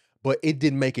decisions, but it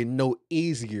didn't make it no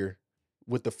easier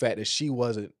with the fact that she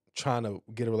wasn't trying to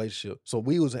get a relationship. So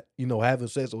we was, having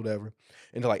sex or whatever.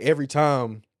 And like every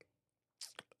time,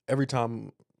 I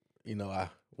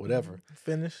whatever.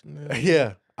 Finished.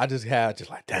 Yeah. I just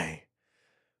like, dang.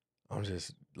 I'm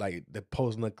just like, the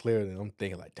post not clear, and I'm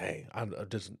thinking like, dang, I'm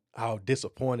just how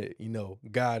disappointed,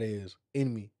 God is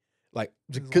in me. Like,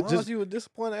 as long as you were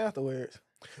disappointed afterwards.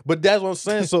 But that's what I'm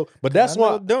saying. So, but that's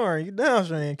why darn you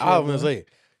downstream. I was gonna say,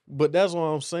 but that's what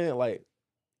I'm saying. Like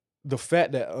the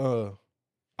fact that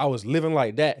I was living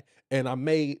like that, and I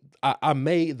made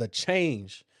the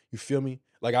change. You feel me?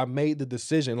 Like I made the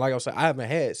decision. Like I was saying, I haven't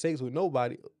had sex with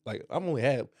nobody. Like I've only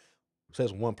had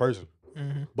sex with one person,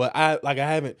 but I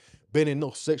haven't been in no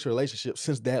sexual relationship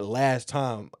since that last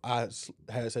time I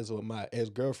had sex with my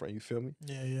ex-girlfriend. You feel me?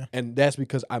 Yeah. And that's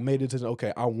because I made the decision.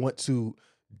 Okay, I want to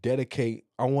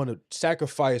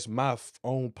sacrifice my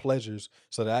own pleasures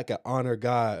so that I can honor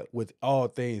God with all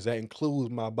things. That includes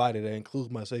my body, that includes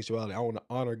my sexuality. I want to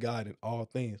honor God in all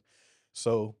things.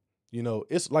 So,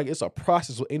 it's a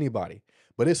process with anybody,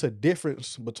 but it's a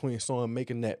difference between someone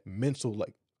making that mental,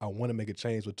 like, I want to make a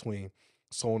change, between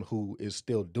someone who is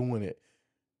still doing it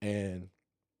and,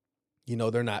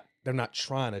 they're not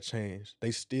trying to change. They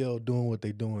still doing what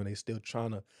they doing. They still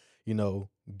trying to,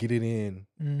 get it in.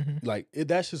 Like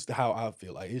that's just how I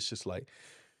feel. Like it's just like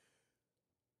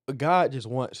God just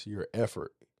wants your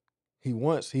effort. He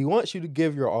wants you to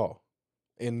give your all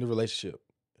in the relationship.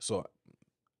 So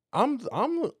I don't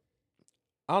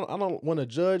want to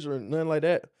judge or nothing like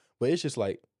that, but it's just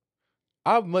like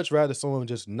I'd much rather someone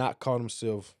just not call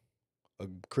themselves a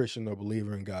Christian or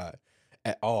believer in God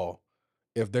at all,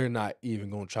 if they're not even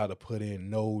gonna try to put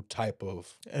in no type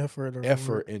of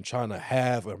effort in trying to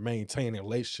have or maintain a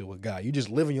relationship with God. You just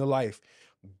living your life,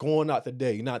 going out the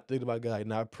day. You're not thinking about God. You're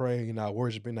not praying. You're not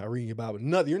worshiping. Not reading your Bible.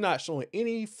 Nothing. You're not showing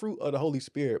any fruit of the Holy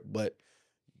Spirit. But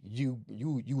you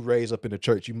raised up in the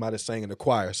church. You might have sang in the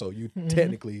choir, so you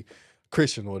technically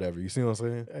Christian or whatever. You see what I'm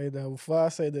saying? Hey, now before I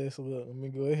say this, look, let me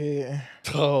go ahead.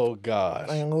 Oh gosh.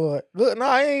 Thank Lord. Look, no,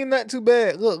 I ain't not too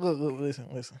bad. Look. Listen.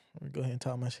 Let me go ahead and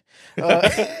talk my shit.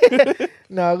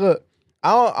 Now look,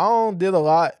 I don't did a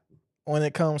lot when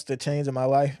it comes to changing my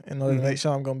life in order to make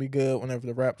sure I'm gonna be good whenever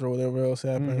the rapture or whatever else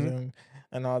happens,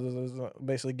 and all this,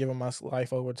 basically giving my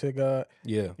life over to God.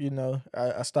 Yeah.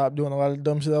 I stopped doing a lot of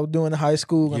dumb shit I was doing in high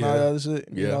school and all that other shit.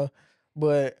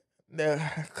 But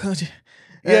could you?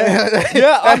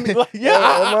 I mean,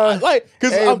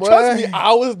 because trust me,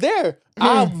 I was there.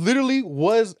 I literally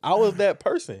was. I was that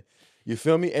person. You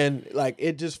feel me? And like,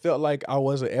 it just felt like I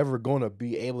wasn't ever gonna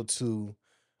be able to.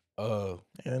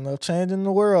 Ain't no changing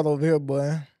the world over here,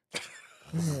 boy.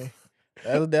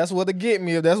 That's what it get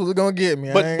me. If that's what's gonna get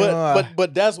me,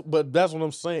 but that's what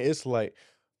I'm saying. It's like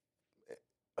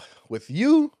with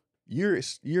you,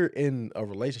 you're in a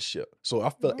relationship. So I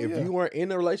felt if you weren't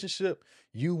in a relationship,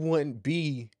 you wouldn't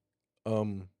be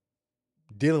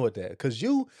dealing with that because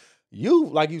you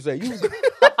like you said you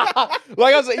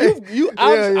like I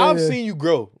said I've seen you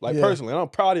grow like personally, and I'm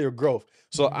proud of your growth.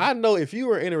 So I know if you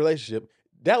were in a relationship,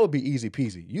 that would be easy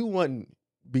peasy. You wouldn't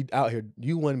be out here.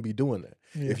 You wouldn't be doing that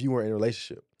if you were in a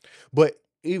relationship. But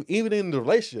even in the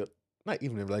relationship, not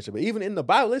even in a relationship, but even in the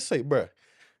Bible, let's say, bruh,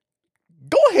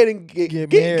 go ahead and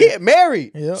get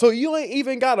married. Yep. So you ain't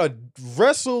even gotta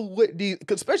wrestle with these,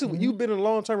 especially when you've been in a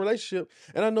long-term relationship.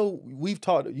 And I know you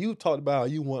talked about how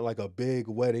you want like a big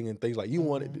wedding and things like you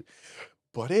want it,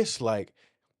 but it's like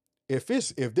if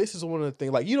this is one of the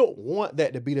things, like you don't want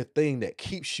that to be the thing that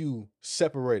keeps you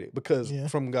separated because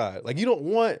from God. Like you don't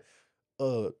want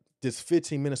this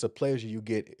 15 minutes of pleasure you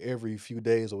get every few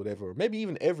days or whatever, or maybe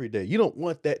even every day. You don't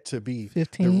want that to be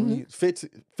 15,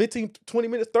 20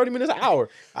 minutes, 30 minutes, an hour.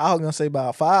 I was going to say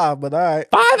about 5, but all right.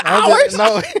 5 hours?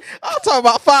 No, I'll talk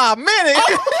about 5 minutes.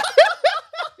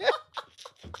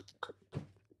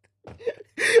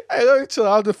 Hey, let me chill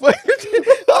out the fucking.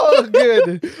 Oh,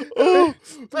 goodness.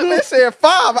 They said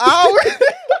 5 hours.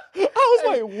 I was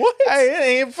like, what? Hey,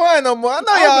 it ain't fun no more. I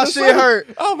know y'all shit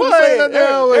hurt. I was saying,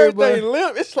 everything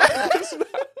limp. It's like,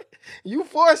 you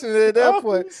forcing it at that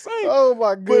point. Oh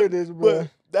my goodness, bro.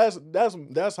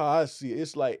 That's how I see it.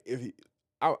 It's like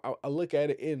I look at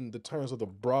it in the terms of the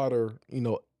broader,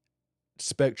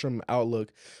 spectrum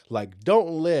outlook. Like, don't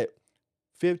let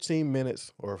 15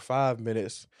 minutes or 5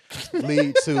 minutes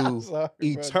lead to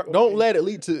don't let it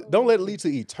lead to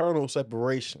eternal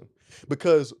separation.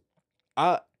 Because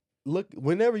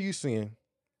whenever you sin,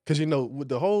 because with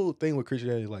the whole thing with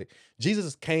Christianity, like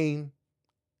Jesus came,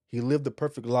 he lived the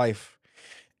perfect life,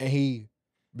 and he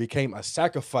became a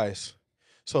sacrifice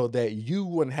so that you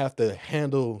wouldn't have to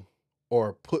handle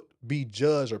or be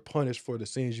judged or punished for the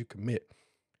sins you commit.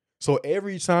 So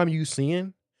every time you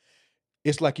sin,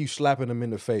 it's like you slapping them in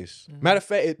the face. Matter of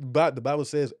fact, the Bible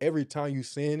says every time you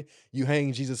sin, you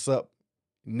hang Jesus up,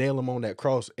 nail him on that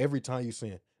cross. Every time you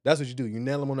sin, that's what you do. You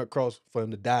nail him on that cross for him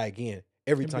to die again.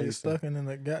 Every time you stuck in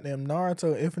the goddamn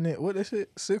Naruto Infinite, what is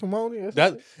shit? Sycamore?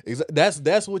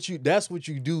 That's what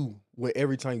you do with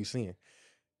every time you sin.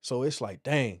 So it's like,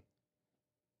 dang,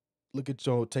 look at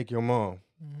take your mom.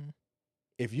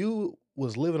 If you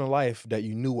was living a life that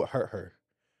you knew would hurt her,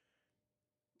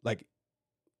 like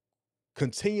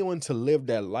continuing to live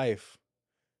that life,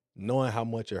 knowing how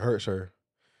much it hurts her,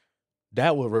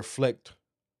 that will reflect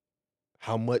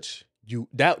how much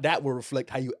that will reflect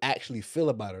how you actually feel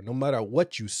about her, no matter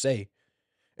what you say.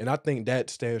 And I think that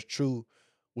stands true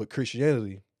with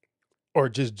Christianity or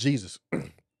just Jesus.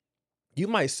 You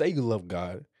might say you love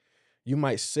God. You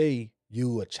might say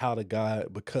you a child of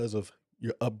God because of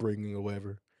your upbringing or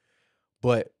whatever.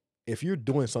 But if you're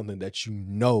doing something that you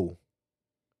know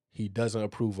he doesn't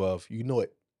approve of,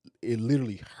 it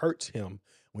literally hurts him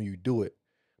when you do it,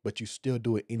 but you still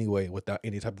do it anyway without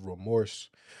any type of remorse,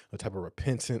 a type of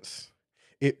repentance,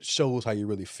 it shows how you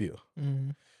really feel.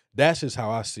 That's just how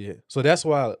I see it. So that's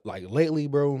why, like lately,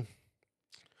 bro,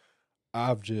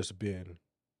 I've just been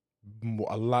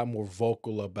a lot more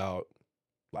vocal about,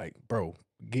 like, bro,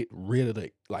 get rid of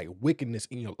the like wickedness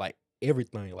in your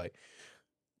everything, like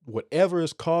whatever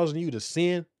is causing you to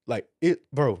sin, like it,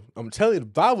 bro. I'm telling you, the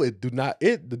Bible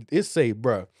it say,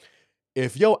 bro,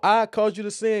 if your eye caused you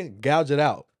to sin, gouge it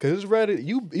out, because it's ready.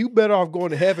 You better off going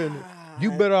to heaven. You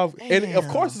better off, and of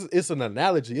course it's an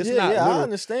analogy. It's not. Yeah, I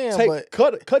understand. But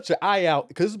cut your eye out,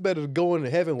 because it's better to go into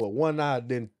heaven with one eye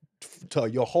than to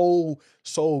your whole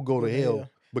soul go to hell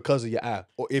because of your eye.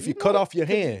 Or if you cut off your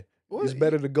hand, it's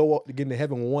better to go up to get into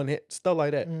heaven with one hand. Stuff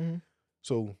like that.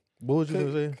 So what was you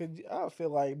gonna say? Cause I feel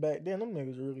like back then them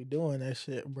niggas were really doing that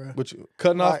shit, bro. But you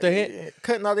cutting off the hand,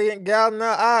 cutting off the hand, gouging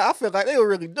out. I feel like they were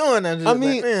really doing that. I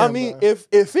mean,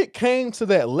 if it came to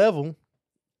that level,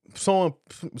 some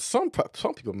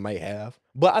people may have,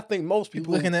 but I think most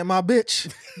people looking at my bitch.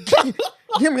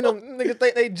 Give me them niggas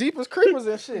think they Jeepers Creepers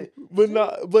and shit.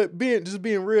 But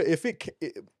being real,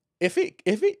 if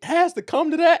it has to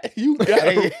come to that, you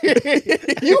gotta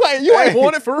you ain't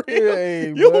want it for real.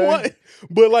 Hey, you want it.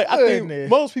 But like I think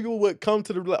most people would come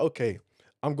to the like, okay,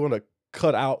 I'm gonna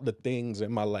cut out the things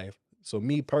in my life. So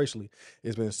me personally,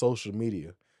 it's been social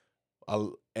media.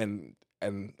 And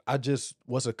I just,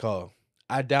 what's it called?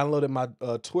 I downloaded my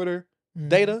Twitter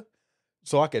data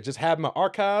so I could just have my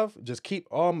archive, just keep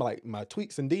all my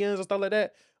tweets and DMs and stuff like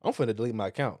that. I'm finna delete my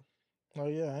account. Oh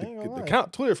yeah, I ain't gonna lie. The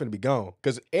account Twitter finna be gone,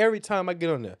 because every time I get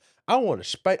on there, I want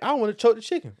to choke the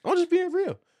chicken. I'm just being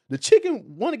real. The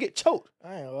chicken want to get choked.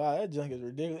 I ain't gonna lie, that junk is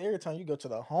ridiculous. Every time you go to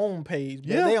the home page,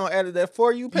 bro, Yeah. they don't edit that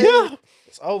For You page. Yeah.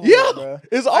 It's over Yeah. with, bro.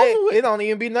 It's over with. It don't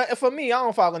even be nothing for me. I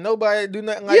don't follow nobody do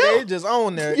nothing like that. It's just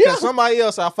on there. Yeah. Cause somebody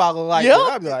else I follow like that.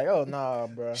 I be like, oh nah,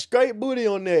 bro. Straight booty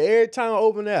on there every time I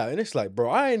open out. And it's like, bro,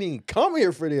 I ain't even come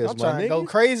here for this, I'm my trying nigga. to go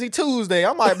crazy Tuesday.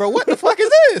 I'm like, bro, what the fuck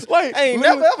is this? Like, I ain't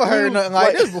never ever heard nothing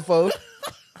like this before.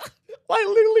 Like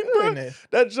literally, bro. Goodness.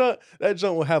 That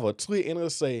junk will have a tweet and it'll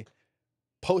say,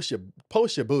 post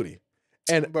your booty.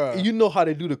 And Bruh. you know how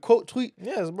they do the quote tweet?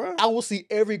 Yes, bro. I will see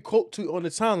every quote tweet on the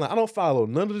timeline. I don't follow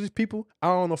none of these people. I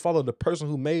don't follow the person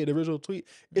who made the original tweet.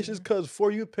 It's just because For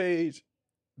You page,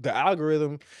 the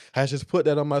algorithm has just put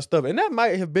that on my stuff. And that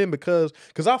might have been because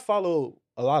I follow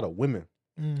a lot of women.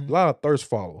 A lot of thirst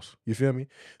follows. You feel me?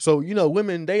 So, you know,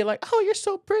 women, they like, oh, you're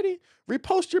so pretty.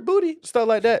 Repost your booty. Stuff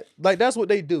like that. Like, that's what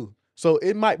they do. So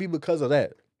it might be because of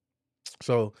that.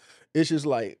 So it's just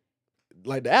like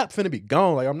the app finna be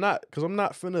gone. Like, I'm not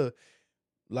finna,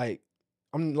 like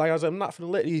I said, I'm not finna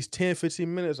let these 10,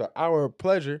 15 minutes or hour of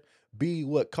pleasure be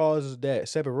what causes that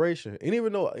separation. And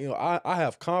even though, you know, I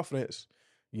have confidence,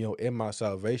 you know, in my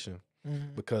salvation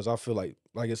because I feel like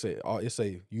I said, it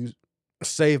say you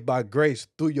saved by grace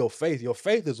through your faith. Your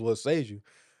faith is what saves you.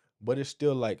 But it's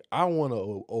still like, I want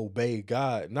to obey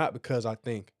God, not because I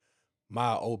think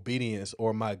my obedience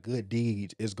or my good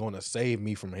deeds is going to save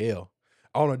me from hell.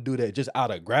 I want to do that just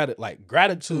out of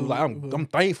gratitude. Like, I'm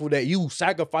thankful that you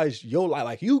sacrificed your life.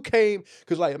 Like, you came,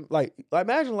 because like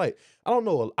imagine, like, I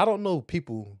don't know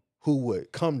people who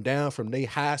would come down from their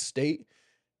high state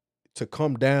to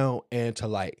come down and to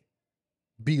like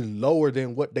be lower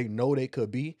than what they know they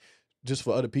could be just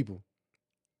for other people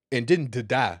and didn't to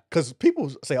die. Because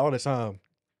people say all the time,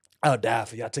 I'll die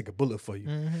for you. I'll take a bullet for you.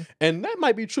 And that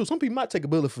might be true. Some people might take a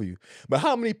bullet for you. But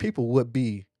how many people would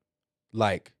be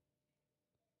like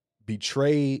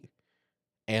betrayed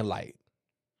and like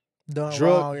done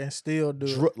wrong and still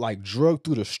do like drugged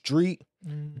through the street,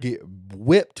 get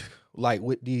whipped like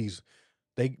with these,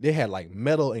 they had like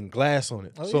metal and glass on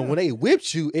it. So when they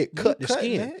whipped you, it cut the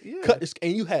skin. Cut the skin.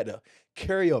 And you had to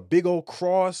carry a big old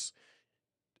cross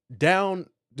down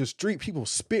the street, people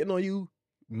spitting on you,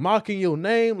 mocking your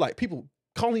name, like people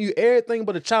calling you everything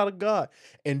but a child of God.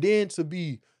 And then to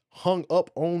be hung up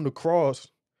on the cross,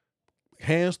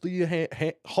 hands through your hand,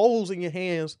 holes in your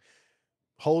hands,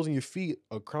 holes in your feet,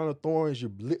 a crown of thorns,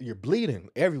 you're bleeding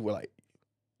everywhere.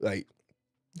 Like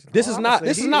this is not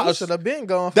should have been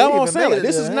gone. That's what I'm saying. Like,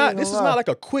 this is not like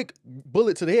a quick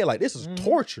bullet to the head. Like, this is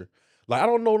torture. Like, I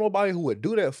don't know nobody who would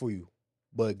do that for you,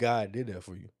 but God did that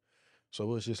for you.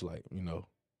 So it's just like, you know,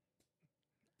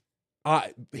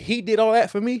 he did all that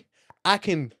for me. I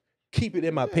can keep it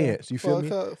in my pants. You feel me?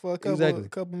 For a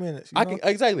couple minutes. I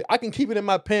can keep it in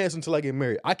my pants until I get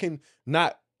married. I can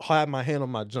not have my hand on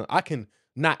my junk. I can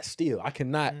not steal. I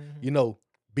cannot, you know,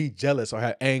 be jealous or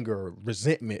have anger or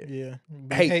resentment. Yeah.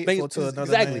 Hate hateful things, to another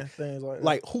exactly. man, things like that.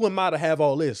 Like, who am I to have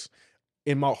all this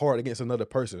in my heart against another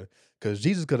person? Because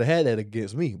Jesus could have had that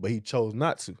against me, but he chose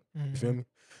not to. You feel me?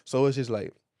 So it's just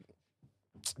like,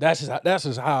 that's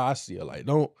just how I see it. Like,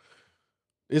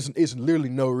 it's literally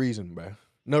no reason, bro.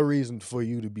 No reason for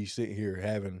you to be sitting here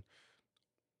having,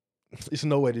 it's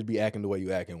no way to be acting the way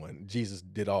you acting when Jesus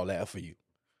did all that for you.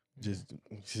 Just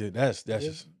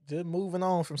just moving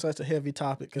on from such a heavy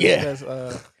topic. Yeah.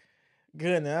 That's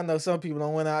good. Now I know some people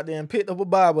don't went out there and picked up a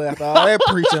Bible after all that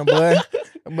preaching, boy.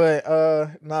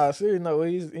 But nah, seriously, no,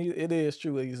 it is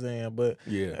true what he's saying. But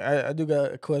yeah, I do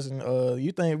got a question.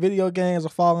 You think video games are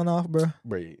falling off, bro?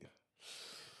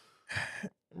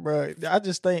 Bro, I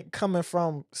just think coming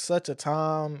from such a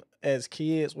time as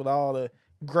kids with all the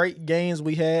great games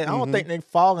we had, I don't think they're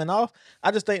falling off.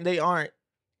 I just think they aren't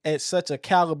at such a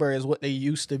caliber as what they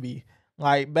used to be.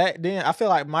 Like back then, I feel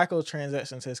like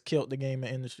microtransactions has killed the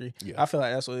gaming industry. I feel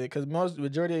like that's what it is. Because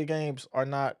majority of the games are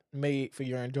not made for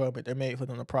your enjoyment. They're made for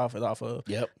them to profit off of.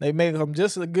 They make them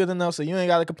just good enough so you ain't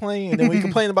got to complain. And then when you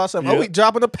complain about something, we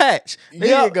dropping a patch.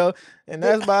 There you go. And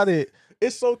that's about it.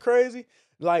 It's so crazy.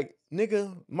 Like,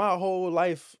 nigga, my whole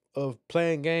life of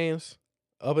playing games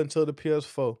up until the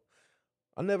PS4,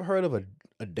 I never heard of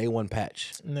a day one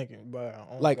patch. Nigga, bro.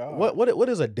 Oh like, God. what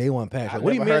is a day one patch? Like,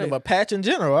 What do you mean? Heard of a patch in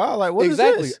general. I was like, what is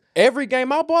this? Every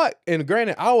game I bought, and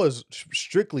granted, I was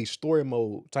strictly story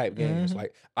mode type games.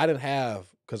 Like, I didn't have,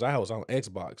 because I was on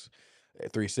Xbox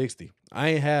at 360. I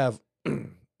ain't have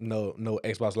no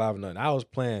Xbox Live or nothing. I was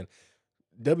playing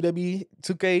WWE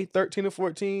 2K13 and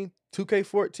 14,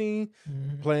 2K14,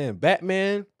 playing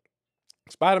Batman,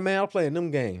 Spider-Man. I was playing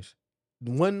them games.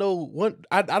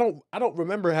 I don't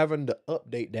remember having to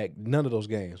update that none of those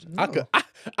games. No.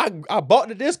 I bought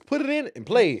the disc, put it in, and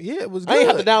played. Yeah, it was good. I ain't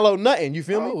have to download nothing. You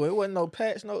feel me? Oh, it wasn't no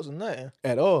patch notes or nothing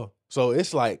At all. So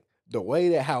it's like the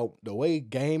way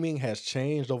gaming has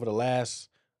changed over the last,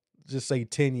 just say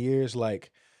 10 years. Like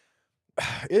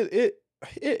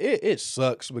it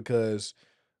sucks because,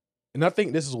 and I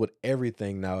think this is with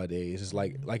everything nowadays. It's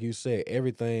like you said,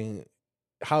 everything.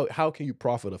 How can you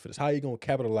profit off of this? How are you gonna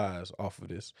capitalize off of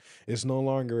this? It's no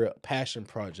longer passion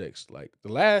projects. Like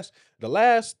the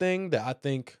last thing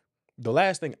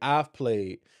I've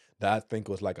played that I think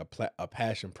was like a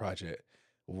passion project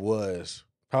was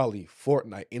probably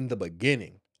Fortnite in the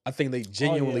beginning. I think they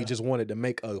genuinely just wanted to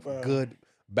make a good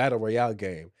battle royale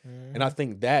game, and I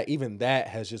think that even that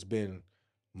has just been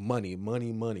money.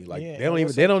 Like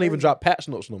they don't even drop patch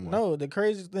notes no more. No, the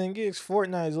craziest thing is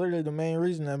Fortnite is literally the main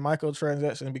reason that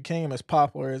microtransaction became as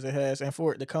popular as it has, and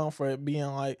for it to come for it being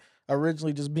like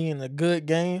originally just being a good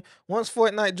game. Once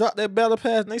Fortnite dropped that battle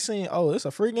pass and they seen, oh, it's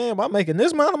a free game, I'm making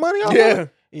this amount of money off of it.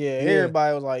 Yeah,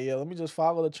 everybody was like, yeah, let me just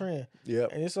follow the trend. Yeah.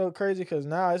 And it's so crazy because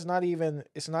now it's not even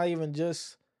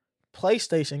just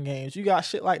PlayStation games. You got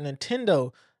shit like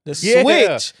Nintendo. The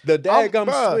Switch. The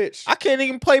daggum Switch. I can't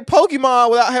even play Pokemon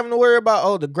without having to worry about,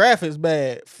 oh, the graphics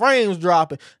bad, frames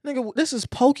dropping. Nigga, this is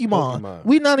Pokemon.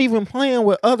 We not even playing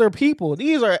with other people.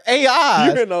 These are AIs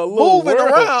You're in a moving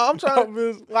around. I'm trying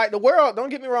to, like, the world, don't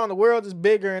get me wrong, the world is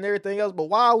bigger and everything else, but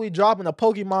why are we dropping a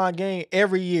Pokemon game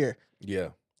every year? Yeah.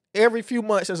 Every few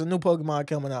months, there's a new Pokemon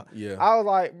coming out. Yeah. I was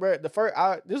like, bro,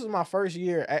 this is my first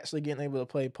year actually getting able to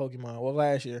play Pokemon. Well,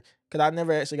 last year. Because I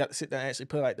never actually got to sit down and actually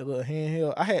play like the little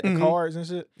handheld. I had the cards and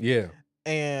shit. Yeah.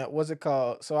 And what's it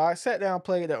called? So I sat down and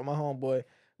played that with my homeboy.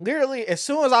 Literally, as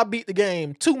soon as I beat the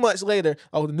game, 2 months later,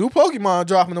 oh, the new Pokemon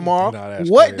dropping tomorrow.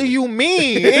 What do you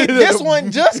mean? This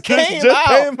one just came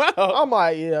out. I'm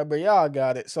like, yeah, but y'all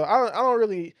got it. So I don't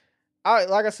really,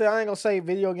 like I said, I ain't gonna say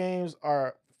video games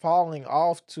are falling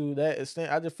off to that extent.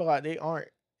 I just feel like they aren't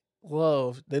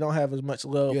loved. They don't have as much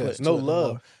love. Yeah, no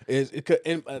love.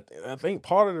 And I think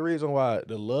part of the reason why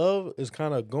the love is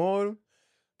kind of gone,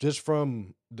 just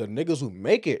from the niggas who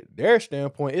make it, their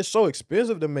standpoint, it's so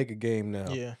expensive to make a game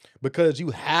now. Yeah, because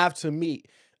you have to meet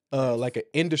like an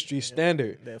industry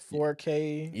standard. That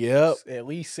 4K. Yep. At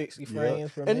least 60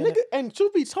 frames per minute. And and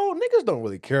truth be told, niggas don't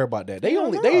really care about that.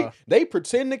 They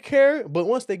pretend to care, but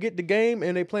once they get the game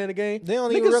and they playing the game, they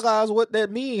don't even realize what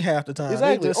that means half the time.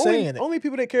 Exactly. They just saying it. Only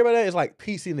people that care about that is like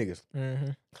PC niggas.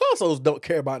 Mm-hmm. Consoles don't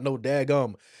care about no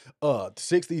daggum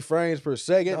 60 frames per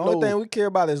second. The only thing we care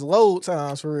about is load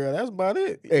times for real. That's about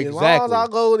it. Exactly. As long as I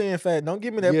load in, fact, don't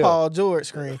give me that Paul George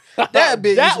screen. That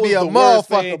bitch used to be a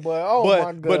motherfucker, boy. Oh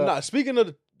my god. But not speaking of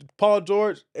the Paul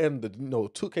George and the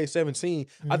 2K17,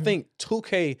 I think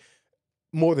 2K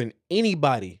more than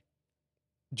anybody,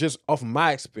 just off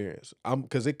my experience,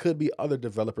 because it could be other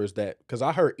developers that, because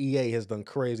I heard EA has done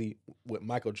crazy with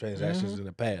microtransactions in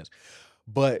the past,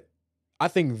 but I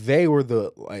think they were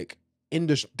the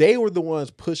they were the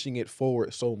ones pushing it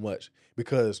forward so much,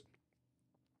 because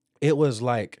it was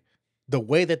like the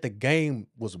way that the game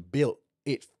was built,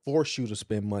 it forced you to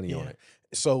spend money on it.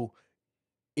 So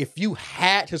if you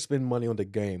had to spend money on the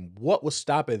game, what was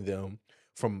stopping them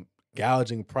from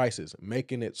gouging prices,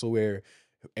 making it so where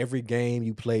every game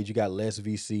you played, you got less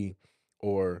VC,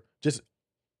 or just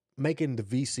making the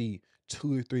VC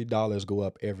 $2 or $3 go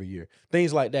up every year,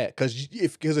 things like that. Because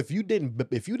if you didn't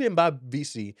buy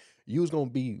VC, you was gonna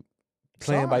be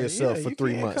playing by yourself for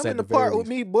 3 months. Come in the park with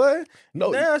me, boy.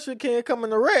 No, now you can't come in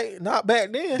the wreck. Not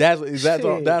back then.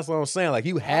 That's what I'm saying. Like,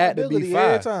 you had to be fine.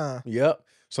 Every time. Yep.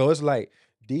 So it's like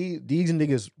these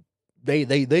niggas,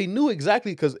 they knew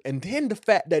exactly, and then the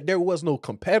fact that there was no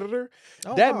competitor,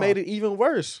 made it even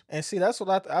worse. And see, that's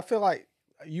what I feel like.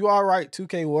 You are right.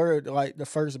 2K were like the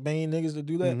first main niggas to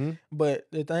do that, but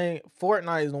the thing,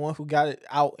 Fortnite is the one who got it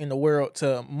out in the world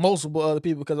to multiple other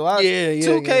people, because a lot of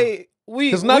 2K.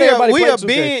 We a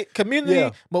big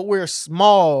community, but we're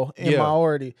small in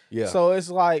minority. Yeah. So it's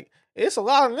like, it's a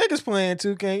lot of niggas playing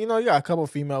 2K. You know, you got a couple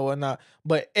female whatnot,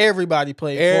 but everybody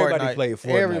played Fortnite.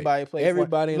 Everybody played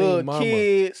Fortnite. Little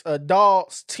kids,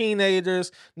 adults,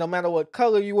 teenagers, no matter what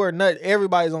color you were,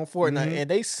 everybody's on Fortnite. And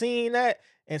they seen that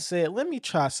and said, let me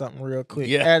try something real quick.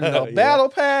 Added a battle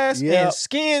pass and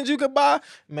skins you could buy.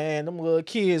 Man, them little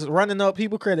kids running up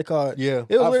people's credit cards. Yeah.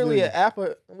 It was literally an app,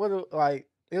 it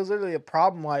was literally a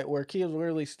problem, like, where kids were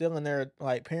literally stealing their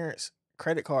like parents'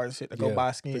 credit cards and shit to go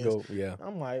buy skins.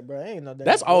 I'm like, bro, ain't no.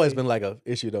 That's always been like a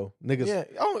issue though, niggas. Yeah.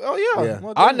 Oh yeah.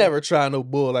 Well, I never try no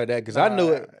bull like that, because I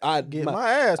knew it. I'd get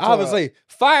my ass. I would say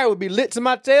fire would be lit to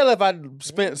my tail if I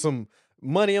spent some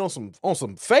money on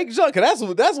some fake junk. Cause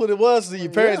that's what it was to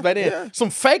your parents back then. Yeah. Some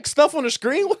fake stuff on the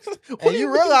screen. And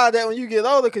you realize that when you get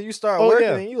older, cause you start working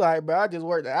and you like, bro, I just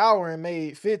worked an hour and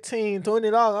made $15,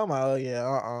 $20. I'm like, oh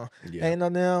yeah, ain't no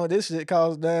damn. This shit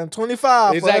costs damn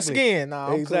 $25 for a skin.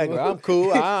 Nah, exactly. I'm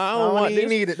cool. I don't want this.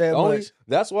 Need it that much.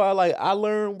 That's why I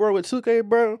learned, bro, with 2K,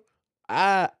 bro.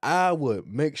 I would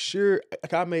make sure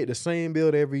I made the same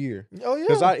build every year. Oh yeah,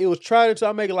 because it was tried until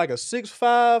I make it like a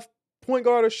 6'5" point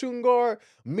guard or shooting guard,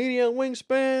 medium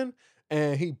wingspan,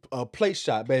 and he play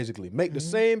shot basically. Make the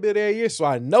same build every year, so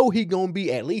I know he gonna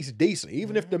be at least decent.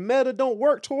 Even if the meta don't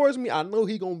work towards me, I know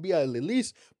he gonna be at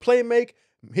least play make,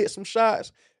 hit some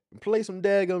shots, play some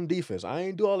daggum defense. I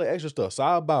ain't do all the extra stuff. So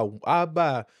I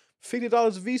buy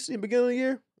 $50 VC in the beginning of the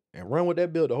year and run with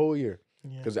that build the whole year.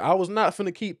 Because I was not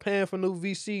finna keep paying for new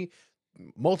VC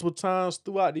multiple times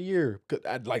throughout the year.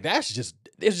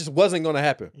 It just wasn't gonna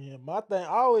happen. Yeah, my thing, I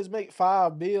always make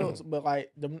 5 builds, but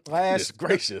like the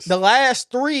the last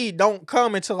 3 don't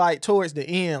come until like towards the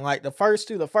end. Like the first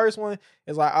 2, the first one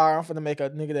is like, all right, I'm finna make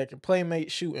a nigga that can play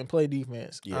mate, shoot, and play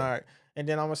defense. Yeah. All right. And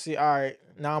then I'm gonna see, all right,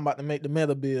 now I'm about to make the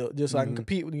meta build just so I can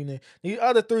compete with you. The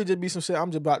other 3 just be some shit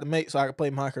I'm just about to make so I can play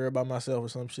my career by myself or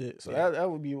some shit. So that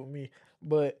would be with me.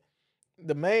 But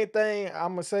the main thing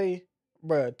I'm gonna say,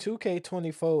 bruh,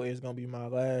 2K24 is gonna be my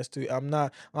last 2. I'm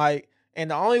not like, and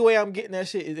the only way I'm getting that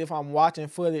shit is if I'm watching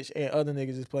footage and other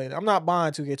niggas is playing. I'm not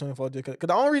buying 2K24 just because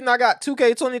the only reason I got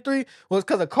 2K23 was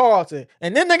because of Carlton,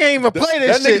 and then nigga ain't even play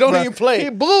this shit. That nigga don't even play. He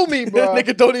blew me, bro. That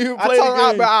nigga don't even play. I told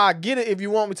him, bro, I get it if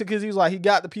you want me to, because he was like, he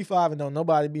got the P5 and don't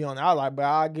nobody be on it. I was like, bro,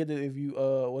 I get it if you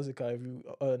what's it called, if you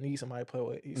need somebody to play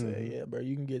with. He said, yeah, bro,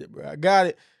 you can get it, bro. I got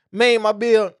it. Made my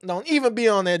build. Don't even be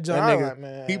on that junk. That nigga, like,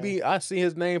 man. I see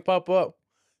his name pop up.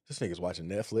 This nigga's watching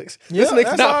Netflix. Yeah, this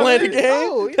nigga's not playing the game.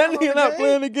 Oh, that nigga not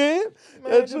playing the game.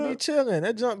 Man, that just be chilling.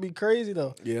 That junk be crazy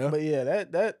though. Yeah. But yeah,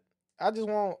 that I just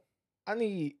want.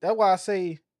 That's why I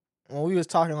say when we was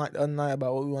talking like the other night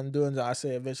about what we want to do, and I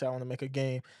said eventually I want to make a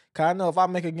game. Cause I know if I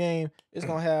make a game, it's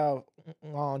gonna have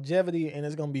longevity and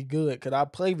it's gonna be good. Cause I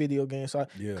play video games. So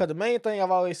cause the main thing I've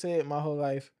always said my whole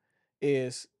life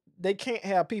is they can't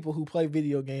have people who play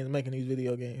video games making these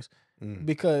video games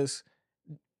because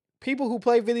people who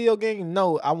play video games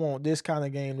know I want this kind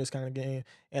of game,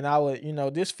 and I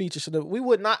would, this feature we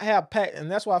would not have pack,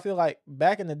 and that's why I feel like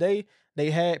back in the day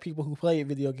they had people who played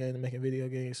video games and making video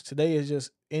games. Today is just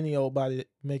any old body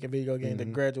making video games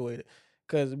that graduated.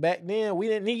 Because back then we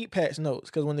didn't need patch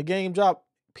notes, because when the game dropped,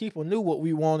 people knew what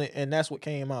we wanted, and that's what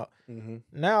came out.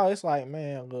 Now it's like,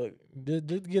 man, look,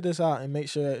 just get this out and make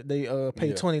sure they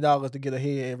pay $20 to get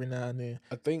ahead every now and then.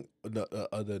 I think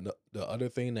the other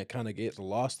thing that kind of gets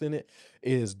lost in it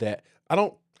is that I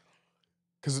don't,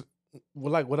 because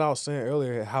like what I was saying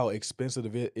earlier, how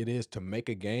expensive it is to make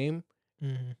a game.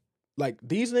 Like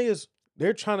these niggas,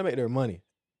 they're trying to make their money,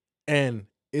 and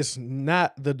it's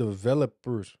not the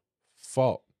developers'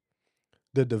 fault.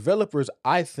 The developers,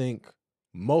 I think,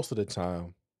 most of the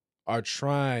time are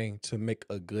trying to make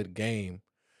a good game,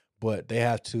 but they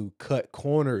have to cut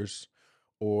corners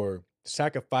or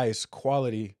sacrifice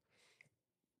quality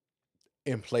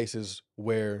in places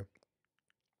where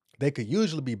they could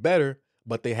usually be better,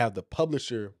 but they have the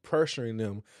publisher pressuring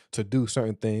them to do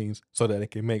certain things so that they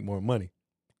can make more money.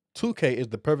 2K is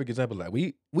the perfect example. Like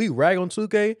we rag on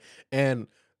 2K, and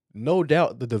no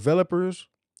doubt the developers,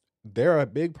 they're a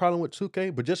big problem with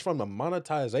 2K, but just from a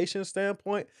monetization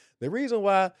standpoint, the reason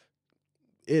why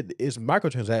it is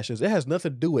microtransactions, it has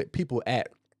nothing to do with people at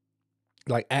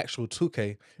like actual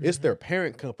 2K. It's their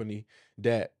parent company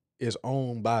that is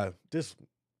owned by this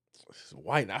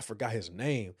white, and I forgot his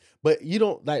name, but you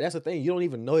don't, like, that's the thing, you don't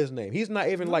even know his name. He's not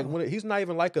even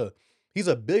he's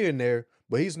a billionaire,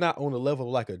 but he's not on the level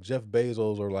of like a Jeff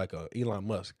Bezos or like a Elon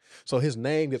Musk. So his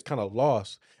name gets kind of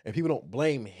lost, and people don't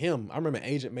blame him. I remember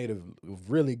Agent made a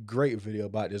really great video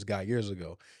about this guy years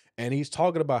ago, and he's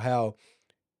talking about how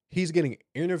he's getting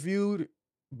interviewed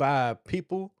by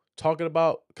people talking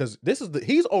about, because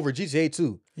he's over GTA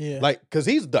 2. Yeah. Like, because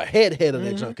he's the head of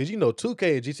that junk. Because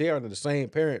 2K and GTA are under the same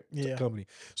parent company.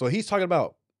 So he's talking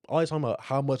about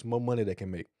how much more money they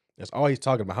can make. That's all he's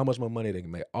talking about, how much more money they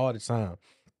can make all the time.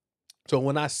 So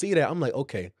when I see that, I'm like,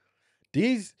 okay,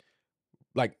 these,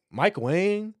 like Mike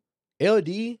Wang,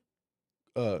 LD,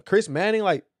 Chris Manning,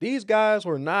 like these guys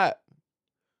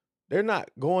they're not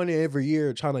going in every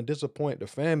year trying to disappoint the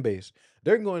fan base.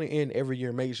 They're going in every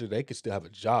year making sure they can still have a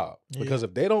job. Because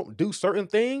if they don't do certain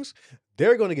things,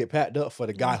 they're going to get packed up for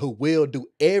the guy who will do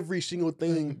every single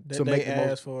thing to make the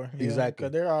most. For. Exactly.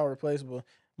 Because they're all replaceable.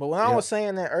 But when I was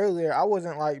saying that earlier, I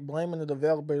wasn't like blaming the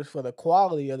developers for the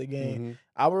quality of the game.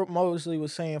 Mm-hmm. I mostly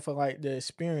was saying for like the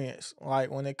experience, like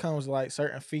when it comes to like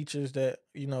certain features that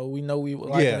we know we would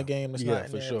like in the game that's not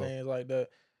in there, things like that.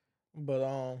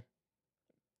 But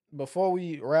before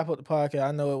we wrap up the podcast,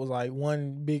 I know it was like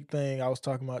one big thing I was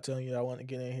talking about telling you that I want to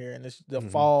get in here, and it's the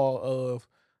fall of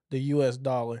the US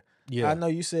dollar. Yeah. I know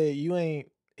you said you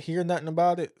ain't hear nothing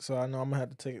about it, so I know I'm gonna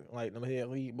have to take like the head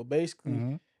lead. But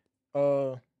basically,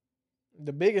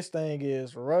 the biggest thing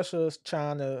is Russia,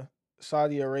 China,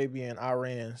 Saudi Arabia, and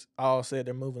Iran all said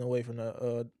they're moving away from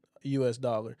the US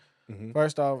dollar.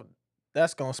 First off,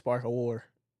 that's gonna spark a war.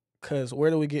 Cause where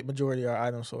do we get majority of our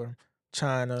items from?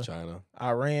 China,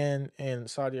 Iran, and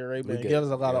Saudi Arabia. It gives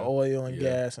us a lot of oil and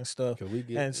gas and stuff.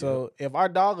 So if our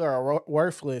dollar are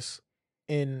worthless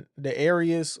in the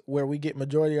areas where we get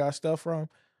majority of our stuff from,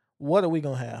 what are we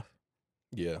gonna have?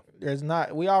 Yeah.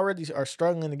 We already are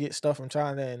struggling to get stuff from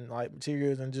China and like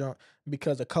materials and junk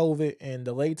because of COVID and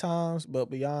delay times. But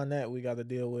beyond that, we got to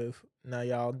deal with now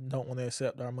y'all don't want to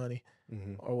accept our money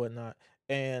or whatnot.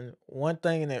 And one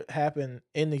thing that happened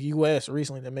in the US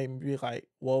recently that made me be like,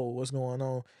 whoa, what's going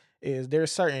on? Is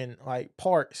there's certain like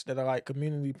parks that are like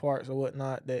community parks or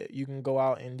whatnot that you can go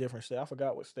out in different states. I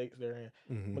forgot what states they're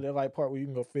in. But they're like park where you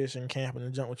can go fishing, camping,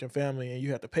 and jump with your family, and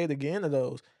you have to pay to get into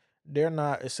those. They're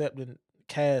not accepting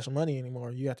cash money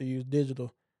anymore. You have to use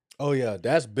digital. Oh yeah,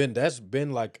 that's been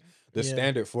like the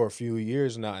standard for a few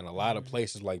years now in a lot of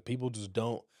places. Like people just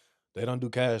don't do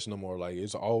cash no more. Like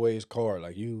it's always card.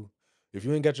 Like if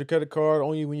you ain't got your credit card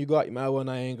on you when you go out, you might well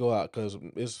not ain't go out because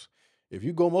if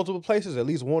you go multiple places, at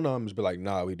least one of them is be like,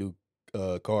 nah, we do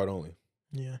card only.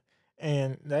 Yeah.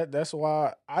 And that's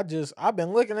why I've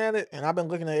been looking at it, and I've been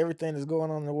looking at everything that's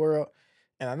going on in the world.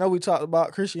 And I know we talked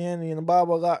about Christianity and the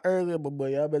Bible a lot earlier, but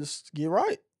boy, y'all better get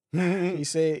right. He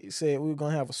said we were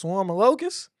gonna have a swarm of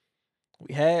locusts.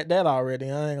 We had that already.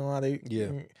 I ain't gonna lie.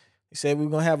 He said we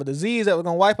were gonna have a disease that was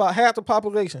gonna wipe out half the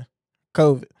population.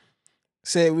 COVID.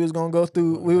 Said we was gonna go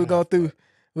through.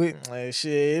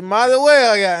 Shit, it might as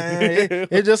well.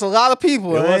 It's just a lot of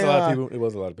people. It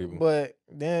was a lot of people. But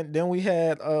then we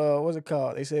had what's it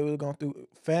called? They said we were going through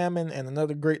famine and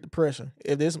another Great Depression.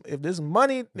 If this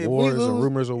money, if wars we lose, and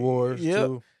rumors of wars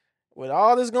too. With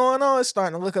all this going on, it's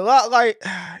starting to look a lot like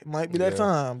it might be that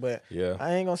time. But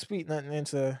I ain't gonna speak nothing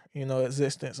into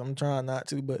existence. I'm trying not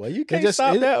to. But you can't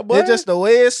stop that. Boy. It's just the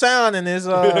way it's sounding is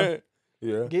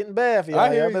getting bad for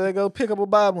y'all. Y'all better go pick up a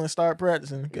Bible and start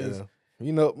practicing because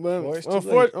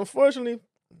unfortunately, a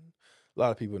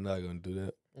lot of people are not gonna do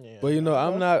that. Yeah, but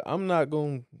I'm not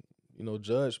gonna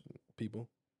judge people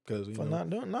because not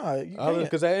doing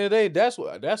because at the end of the day, that's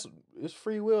it's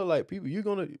free will. Like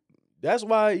people, that's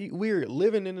why we're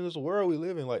living in this world we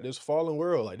live in, like this fallen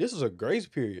world. Like this is a grace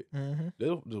period.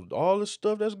 All this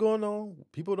stuff that's going on,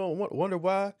 people don't wonder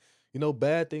why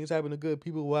bad things happen to good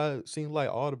people. Why it seems like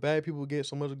all the bad people get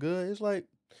so much good. It's like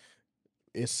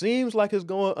it seems like it's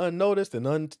going unnoticed and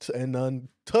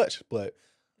untouched, but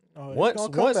once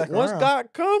God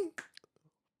come,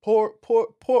 pour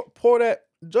that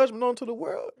judgment onto the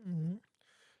world.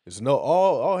 It's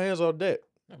all hands on deck.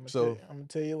 I'm gonna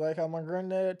tell you like how my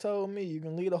granddad told me, you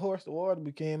can lead a horse to water, but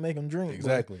you can't make him drink.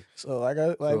 Exactly. But,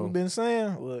 so we've been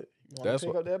saying, look, you want to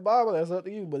pick up that Bible, that's up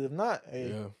to you. But if not,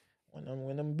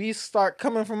 when them beasts start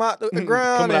coming from out the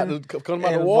ground and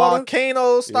the water,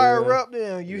 volcanoes start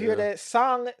erupting, you hear that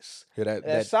silence.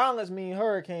 That silence means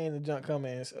hurricanes and junk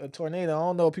coming. A tornado. I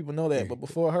don't know if people know that, but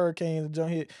before hurricanes and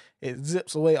junk hit, it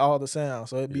zips away all the sound,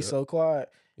 so it'd be so quiet.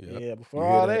 Yeah, before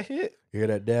all that hit. You hear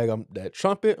that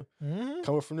trumpet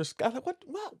coming from the sky. Like,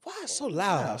 why it's so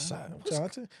loud outside?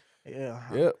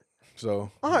 Yep.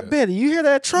 So all right, Betty, you hear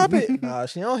that trumpet? Nah,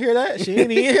 she don't hear that. She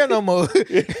ain't even here no more.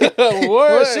 She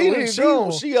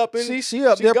up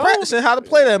there practicing how to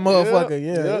play that motherfucker.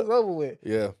 It's over with.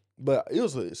 Yeah. But it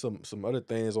was some other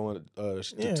things on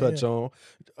to touch on.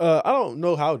 I don't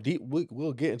know how deep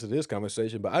we'll get into this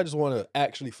conversation, but I just want to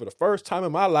actually, for the first time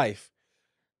in my life,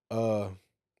 I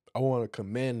want to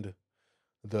commend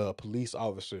the police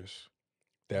officers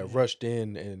that rushed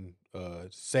in and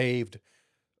saved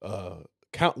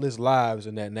countless lives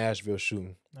in that Nashville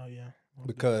shooting. Oh yeah.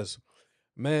 Because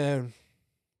man,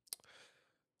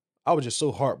 I was just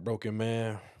so heartbroken,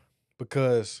 man,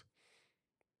 because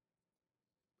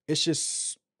it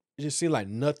just seemed like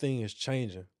nothing is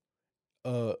changing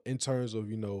in terms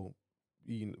of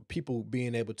people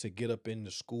being able to get up in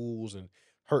the schools and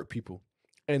hurt people.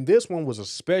 And this one was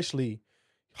especially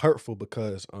hurtful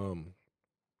because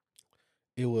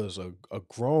it was a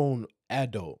grown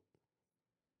adult,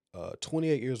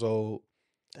 28 years old.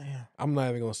 Damn. I'm not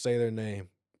even gonna say their name,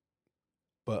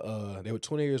 But they were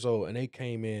 20 years old and they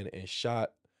came in and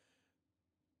shot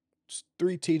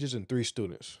 3 teachers and 3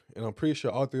 students. And I'm pretty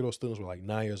sure all 3 of those students were like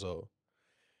 9 years old.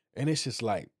 And it's just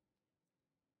like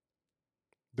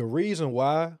the reason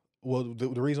why,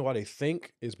 the reason why they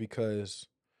think is because,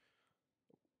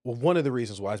 well, one of the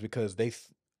reasons why is because they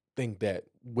think that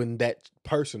when that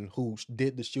person who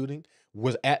did the shooting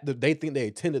was they think they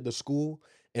attended the school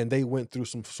and they went through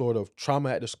some sort of trauma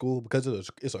at the school because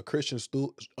it's a Christian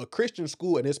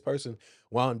school, and this person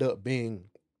wound up being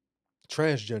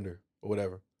transgender or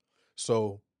whatever.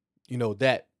 So,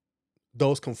 that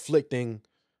those conflicting,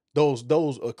 those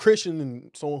a Christian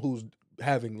and someone who's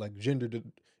having like gender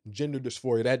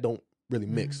dysphoria, that don't really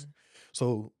mix.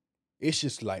 So it's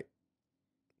just like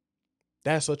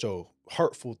that's such a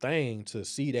hurtful thing to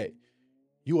see, that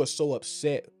you are so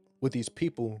upset with these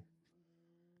people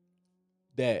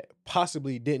that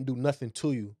possibly didn't do nothing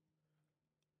to you.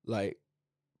 Like,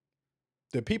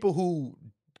 the people who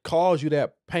caused you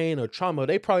that pain or trauma,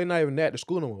 they probably not even at the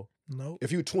school no more. Nope.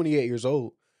 If you're 28 years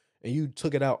old and you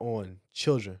took it out on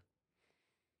children.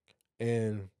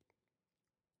 And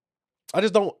I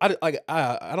just don't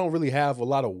I don't really have a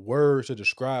lot of words to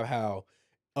describe how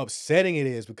upsetting it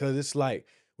is, because it's like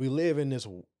we live in this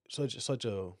such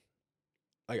a,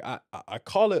 like, I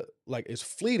call it like it's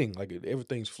fleeting, like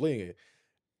everything's fleeting,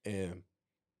 and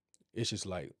it's just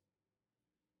like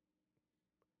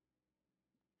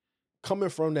coming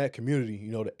from that community,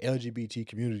 the LGBT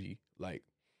community, like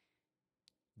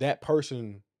that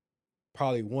person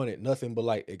probably wanted nothing but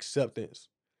like acceptance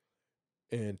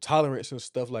and tolerance and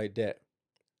stuff like that.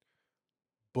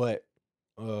 But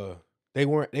they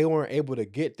weren't able to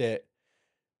get that,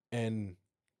 and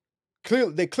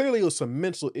clearly was some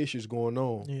mental issues going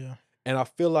on. Yeah. And I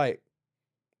feel like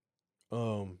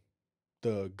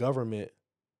the government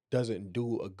doesn't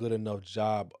do a good enough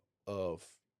job of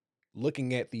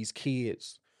looking at these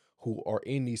kids who are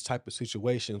in these type of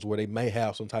situations where they may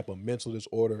have some type of mental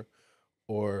disorder,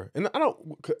 and I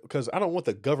don't, because I don't want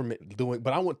the government doing,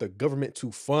 but I want the government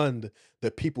to fund the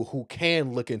people who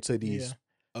can look into these,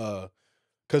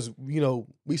 because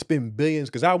we spend billions,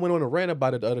 because I went on a rant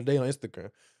about it the other day on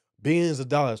Instagram, billions of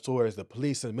dollars towards the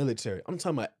police and military. I'm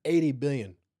talking about 80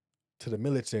 billion to the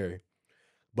military,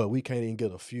 but we can't even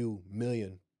get a few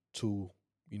million to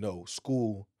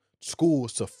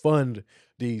schools to fund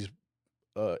these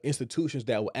institutions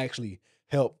that will actually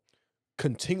help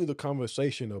continue the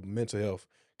conversation of mental health,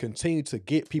 continue to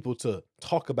get people to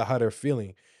talk about how they're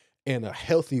feeling in a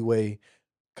healthy way,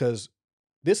 because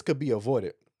this could be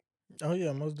avoided. Oh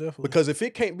yeah, most definitely. Because if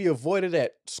it can't be avoided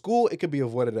at school, it could be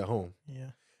avoided at home.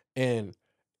 Yeah. And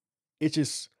it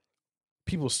just,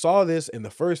 people saw this, and the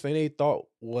first thing they thought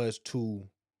was to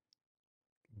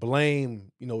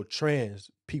blame,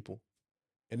 trans people.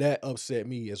 And that upset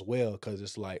me as well, because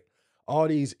it's like all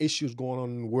these issues going on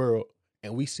in the world,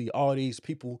 and we see all these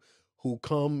people who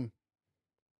come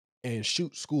and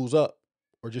shoot schools up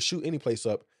or just shoot any place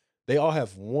up. They all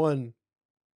have one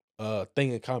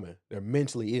thing in common. They're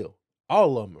mentally ill.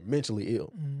 All of them are mentally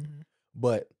ill. Mm-hmm.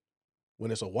 But when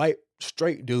it's a white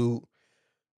straight dude,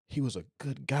 he was a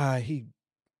good guy. He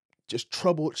just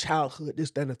troubled childhood, this,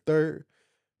 that, and the third,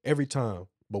 every time.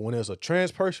 But when there's a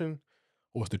trans person,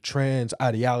 or it's the trans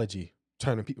ideology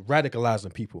turning people,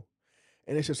 radicalizing people,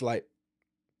 and it's just like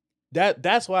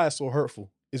that's why it's so hurtful.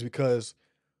 Is because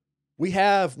we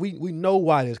know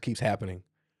why this keeps happening,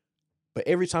 but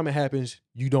every time it happens,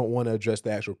 you don't want to address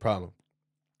the actual problem.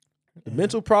 The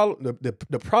mental problem,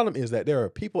 the problem is that there are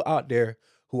people out there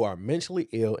who are mentally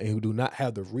ill and who do not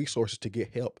have the resources to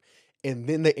get help, and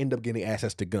then they end up getting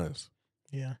access to guns.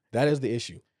 Yeah. That is the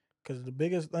issue. Because the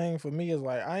biggest thing for me is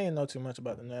like, I ain't know too much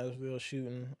about the Nashville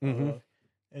shooting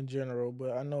in general,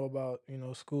 but I know about,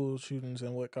 school shootings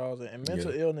and what caused it. And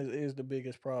mental illness is the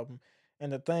biggest problem.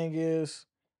 And the thing is,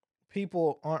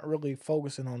 people aren't really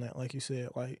focusing on that, like you said.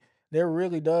 Like, there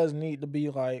really does need to be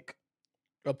like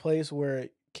a place where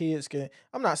kids can,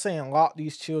 I'm not saying lock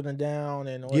these children down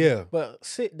but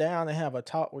sit down and have a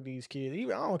talk with these kids.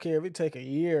 Even, I don't care if it take a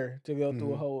year to go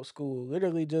through a whole school.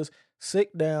 Literally just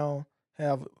sit down,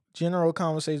 have general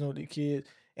conversation with the kids.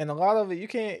 And a lot of it, you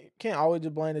can't always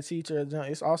just blame the teacher.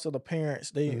 It's also the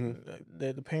parents. The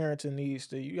parenting needs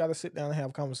to, you got to sit down and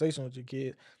have a conversation with your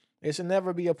kid. It should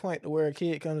never be a point to where a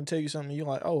kid comes and tell you something, you're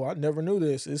like, oh, I never knew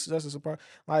this. It's just a surprise.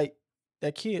 Like,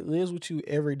 that kid lives with you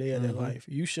every day of their life.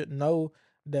 You should know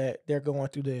that they're going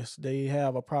through this. They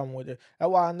have a problem with it. That's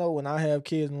why I know when I have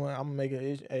kids, and when I'm gonna make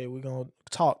it, hey, we're gonna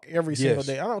talk every single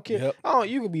day. I don't care.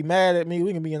 You can be mad at me.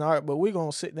 We can be in art, but we're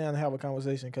gonna sit down and have a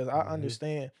conversation, because I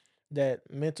understand that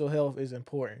mental health is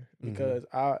important because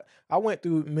I went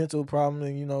through mental problems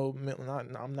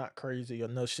and I'm not crazy or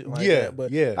no shit like that,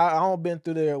 but I don't been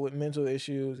through there with mental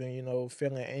issues and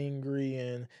feeling angry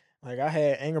and like I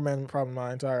had anger management problem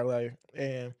my entire life,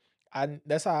 and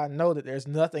that's how I know that there's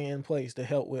nothing in place to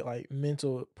help with like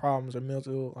mental problems or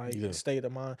mental state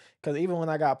of mind. Because even when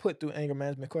I got put through anger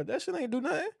management course, that shit ain't do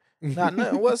nothing. Not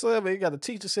nothing whatsoever. You got a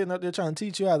teacher sitting up there trying to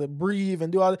teach you how to breathe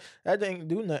and do all that. That didn't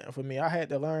do nothing for me. I had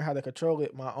to learn how to control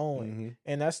it my own.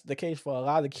 And that's the case for a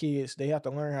lot of kids. They have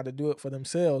to learn how to do it for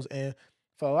themselves. And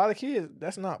for a lot of kids,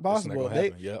 that's not possible.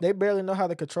 They barely know how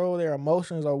to control their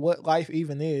emotions or what life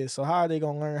even is. So how are they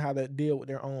gonna learn how to deal with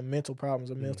their own mental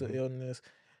problems or mental illness?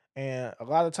 And a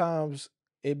lot of times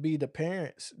it be the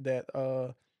parents that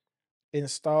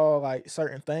install like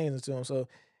certain things into them. So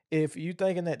if you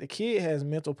thinking that the kid has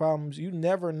mental problems, you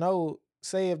never know.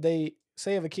 Say if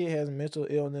a kid has mental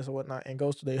illness or whatnot and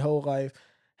goes through their whole life,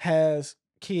 has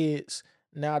kids,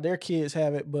 now their kids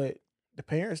have it, but the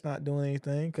parents not doing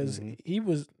anything because he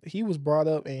was brought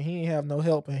up and he didn't have no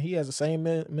help and he has the same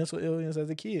mental illness as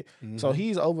a kid. So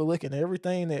he's overlooking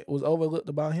everything that was overlooked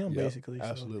about him basically.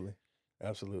 Absolutely. So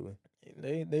Absolutely.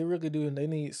 they really do, and they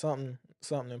need something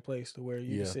in place to where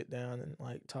you can sit down and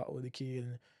like talk with the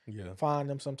kid and find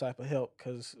them some type of help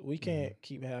because we can't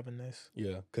keep having this.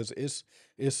 Yeah, because it's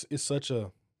such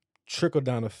a trickle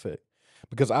down effect.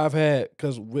 Because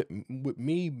with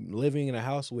me living in a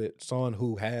house with someone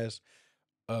who has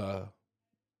who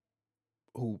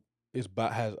has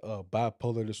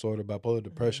bipolar disorder, bipolar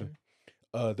depression,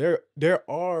 there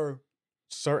are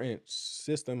certain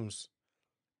systems.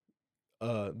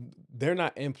 They're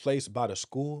not in place by the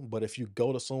school, but if you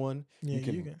go to someone, you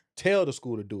can tell the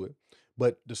school to do it,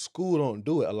 but the school don't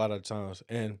do it a lot of times.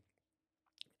 And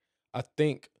I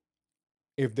think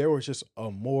if there was just a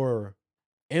more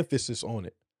emphasis on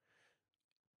it,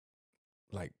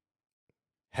 like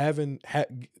I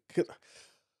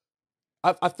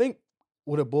think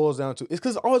what it boils down to is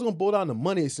because it's always gonna boil down to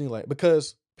money. It seems like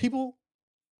because people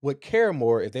would care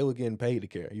more if they were getting paid to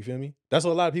care. You feel me? That's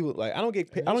what a lot of people like. I don't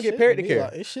get paid to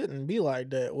care. It shouldn't be like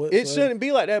that. It shouldn't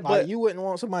be like that. But you wouldn't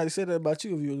want somebody to say that about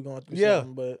you if you was going through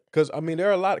something. But because I mean, there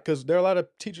are a lot of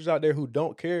teachers out there who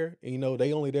don't care. And,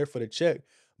 they only there for the check.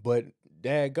 But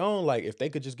daggone, like if they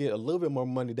could just get a little bit more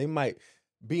money, they might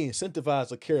be incentivized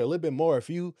to care a little bit more. If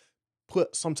you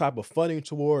put some type of funding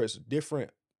towards different,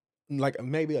 like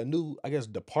maybe a new, I guess,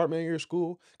 department in your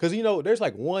school. Because, there's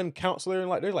like one counselor and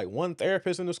like there's like one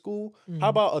therapist in the school. How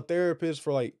about a therapist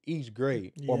for like each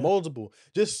grade or multiple?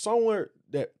 Just somewhere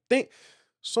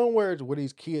where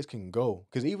these kids can go.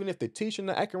 Because even if the teacher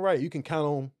not acting right, you can count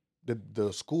on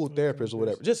the school therapist or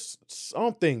whatever. Just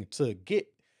something to get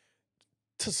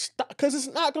to stop. Because it's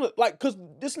not going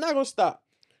to stop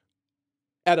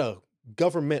at a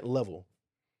government level.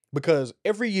 Because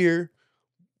every year,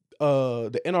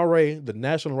 the NRA, the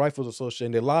National Rifles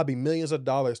Association, they lobby millions of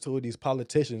dollars to these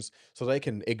politicians so they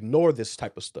can ignore this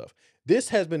type of stuff. This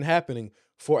has been happening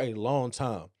for a long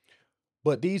time.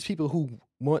 But these people who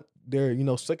want their,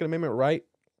 Second Amendment right,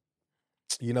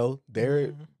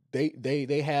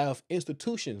 they have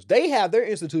institutions. They have their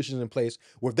institutions in place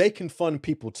where they can fund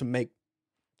people to make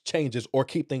changes or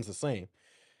keep things the same.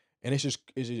 And it's just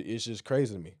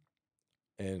crazy to me.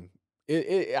 And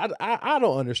I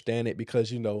don't understand it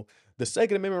because the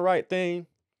Second Amendment right thing,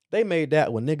 they made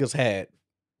that when niggas had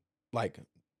like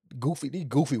these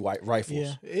goofy white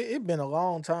rifles. Yeah, it been a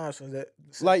long time since the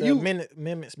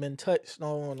amendment's been touched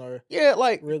on or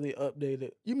really updated.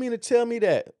 You mean to tell me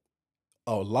that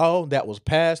a law that was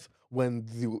passed when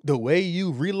the way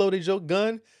you reloaded your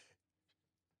gun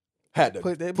had to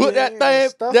put that thing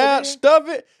down, stuff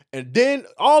it, and then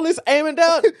all this aiming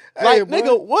down? Like,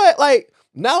 nigga, what? Like,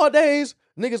 nowadays,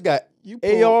 niggas got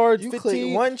AR-15. You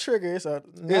click one trigger, it's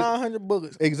 900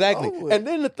 bullets. Exactly. And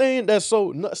then the thing that's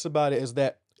so nuts about it is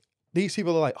that these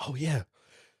people are like, oh, yeah,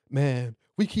 man,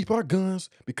 we keep our guns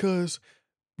because,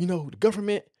 the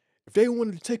government, if they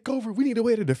wanted to take over, we need a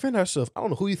way to defend ourselves. I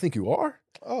don't know who you think you are.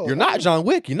 Oh, you're not John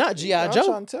Wick. You're not G.I. Joe. I'm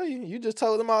trying to tell you. You just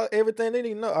told them everything they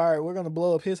need to know. All right, we're going to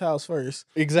blow up his house first.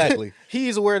 Exactly.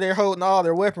 He's where they're holding all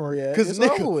their weaponry at.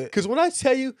 Because when I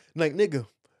tell you, like, nigga,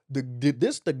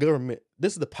 this is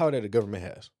the power that the government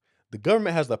has. The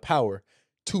government has the power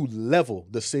to level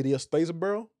the city of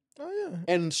Statesboro. Oh, yeah.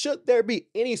 And should there be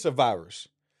any survivors,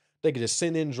 they could just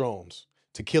send in drones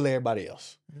to kill everybody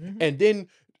else. And then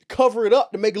cover it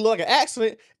up to make it look like an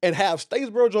accident and have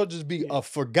Statesboro, Georgia just be a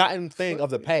forgotten thing of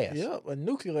the past. Yep, a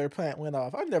nuclear plant went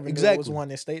off. I never knew there was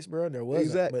one in Statesboro. There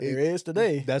wasn't, but there is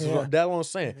today. That's what I'm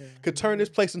saying. Could turn this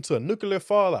place into a nuclear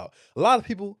fallout. A lot of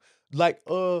people like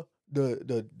the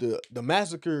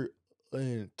massacre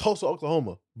in Tulsa,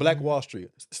 Oklahoma, Black Wall Street.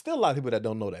 Still a lot of people that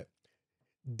don't know that.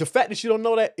 The fact that you don't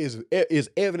know that is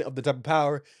evident of the type of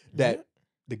power that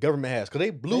the government has, because they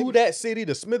blew that city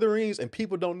to smithereens, and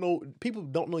people don't know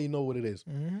you know what it is.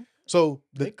 So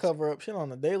they cover up shit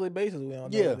on a daily basis. We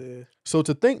don't know what it is. So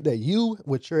to think that you,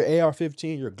 with your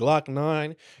AR-15, your Glock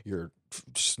 9, your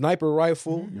sniper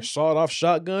rifle, your sawed-off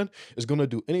shotgun, is going to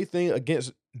do anything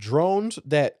against drones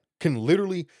that can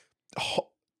literally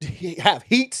have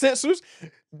heat sensors,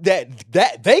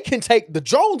 that they can take, the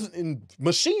drones and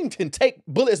machine can take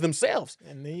bullets themselves.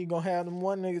 And then you gonna have them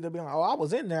one nigga that be like, oh, I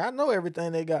was in there, I know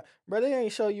everything they got. Bro, they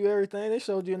ain't show you everything. They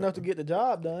showed you enough to get the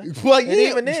job done. Well, and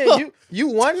even then, you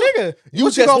one nigga. You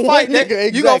just gonna fight nigga,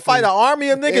 exactly. You gonna fight an army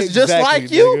of niggas just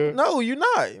like you? Nigga. No, you're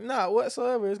not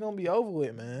whatsoever. It's gonna be over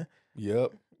with, man.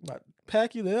 Yep. Like,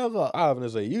 pack you the hell up. I was gonna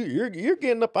say you're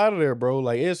getting up out of there, bro.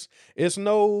 Like it's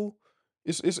no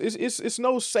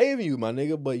saving you, my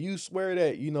nigga. But you swear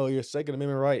that your Second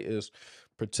Amendment right is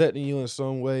protecting you in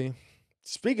some way.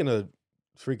 Speaking of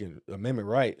freaking amendment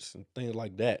rights and things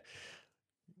like that,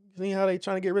 you see how they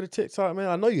trying to get rid of TikTok, man?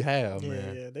 I know you have,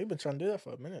 man. Yeah, they've been trying to do that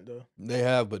for a minute though. They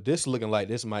have, but this looking like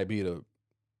this might be the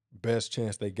best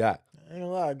chance they got. I ain't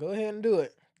gonna lie, go ahead and do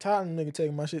it. Tired of nigga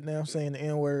taking my shit down saying the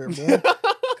N-word, bro.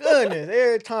 Goodness,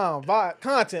 every time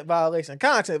content violation.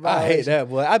 I hate that,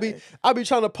 boy. I be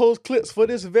trying to post clips for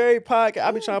this very podcast.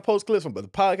 I be trying to post clips from the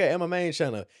podcast and my main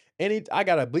channel. I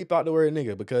gotta bleep out the word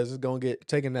nigga because it's gonna get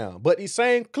taken down. But these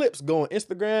same clips go on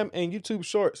Instagram and YouTube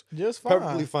Shorts, just fine.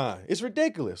 Perfectly fine. It's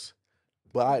ridiculous.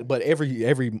 But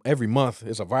every month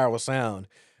it's a viral sound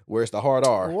where it's the hard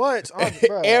R. What?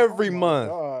 Every month.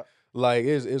 God. Like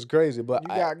it's crazy, but you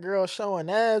got girls showing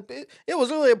ass. It was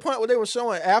really a point where they were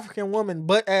showing African woman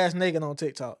butt ass naked on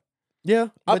TikTok. Yeah,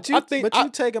 but you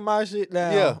taking my shit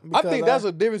down. Yeah, I think that's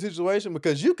a different situation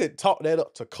because you could talk that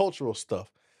up to cultural stuff,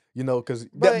 because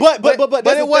but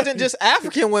it wasn't just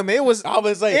African women. It was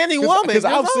any woman. Because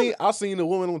I've seen a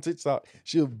woman on TikTok.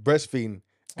 She was breastfeeding.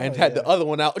 And had the other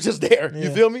one out just there. You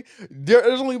feel me?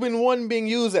 There's only been one being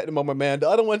used at the moment, man. The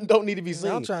other one don't need to be seen.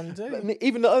 I'm trying to tell you.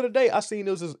 Even the other day, I seen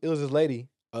it was this lady,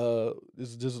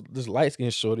 this light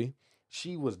skinned shorty.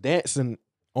 She was dancing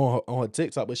on her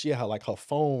TikTok, but she had her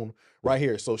phone right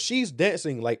here. So she's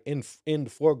dancing like in the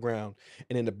foreground,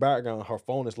 and in the background, her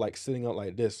phone is like sitting up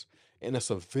like this, and it's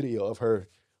a video of her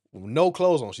with no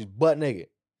clothes on. She's butt naked,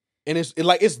 and it's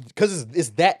because it's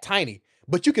that tiny.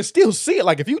 But you can still see it.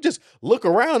 Like if you just look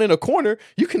around in a corner,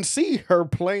 you can see her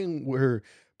playing with her,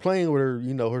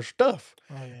 her stuff.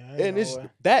 Oh, yeah, and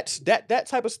that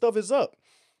type of stuff is up.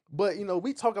 But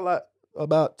we talk a lot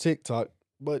about TikTok,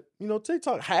 but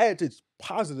TikTok had its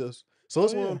positives. So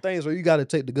it's one of them things where you got to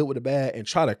take the good with the bad and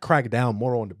try to crack down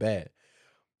more on the bad.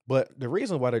 But the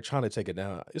reason why they're trying to take it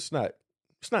down, it's not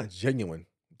genuine.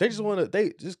 They just want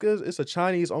to just because it's a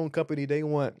Chinese owned company, they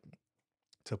want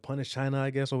to punish China, I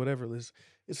guess, or whatever.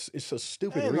 It's a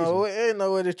stupid reason. Ain't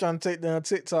no way they're trying to take down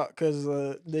TikTok because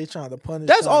they trying to punish.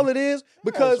 That's China. all it is.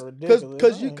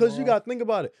 Because you got to think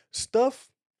about it. Stuff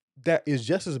that is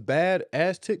just as bad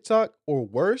as TikTok or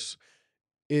worse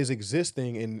is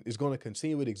existing and is going to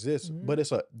continue to exist. But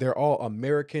they're all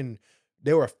American.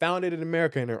 They were founded in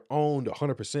America and they're owned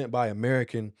 100% by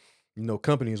American,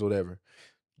 companies or whatever.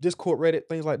 Discord, Reddit,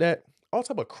 things like that. All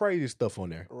type of crazy stuff on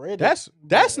there. Reddit,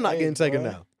 that's not getting taken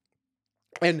down.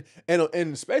 And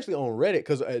especially on Reddit,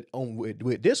 because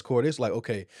with Discord, it's like,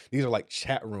 okay, these are like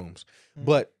chat rooms.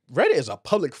 But Reddit is a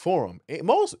public forum.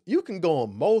 You can go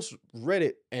on most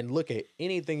Reddit and look at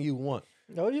anything you want.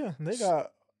 Oh yeah, they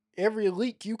got every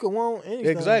leak you can want. Anything.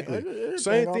 Exactly.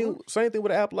 Same thing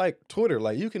with an app like Twitter.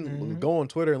 Like you can go on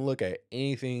Twitter and look at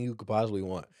anything you could possibly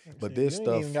want. But this stuff,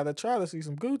 you ain't even gotta try to see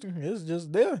some Gucci. It's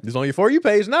just there. It's on your For You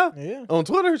page now. Yeah. On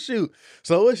Twitter, shoot.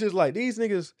 So it's just like these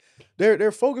niggas,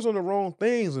 they're focused on the wrong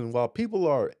things. And while people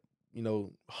are,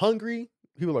 hungry,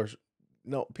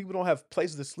 people don't have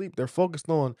places to sleep. They're focused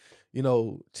on,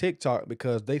 TikTok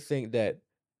because they think that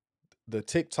the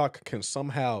TikTok can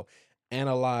somehow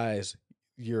analyze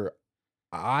your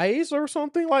eyes or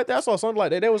something like that. I saw something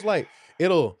like that. That was like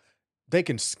they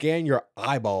can scan your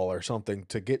eyeball or something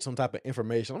to get some type of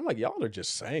information. I'm like, y'all are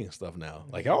just saying stuff now.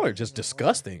 Like y'all are just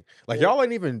disgusting. Like y'all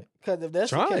ain't even because if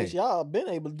that's the case, y'all been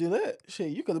able to do that.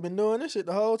 Shit, you could have been doing this shit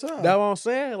the whole time. That's what I'm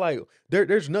saying. Like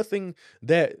there's nothing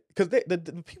that because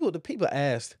the people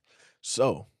asked.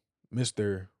 So,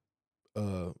 Mr.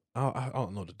 I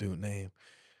don't know the dude name,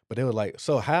 but they were like,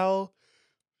 so how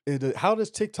does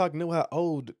TikTok know how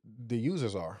old the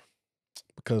users are?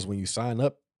 Because when you sign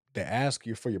up, they ask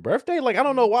you for your birthday. Like I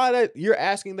don't know why that you're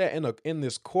asking that in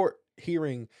this court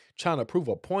hearing trying to prove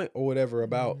a point or whatever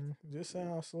about. Just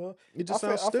sounds slow. It just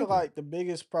sounds I stupid. feel like the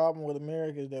biggest problem with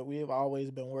America is that we have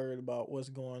always been worried about what's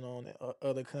going on in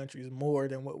other countries more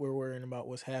than what we're worrying about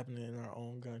what's happening in our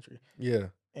own country. Yeah.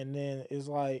 And then it's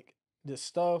like the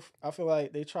stuff, I feel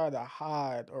like they try to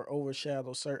hide or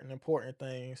overshadow certain important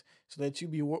things so that you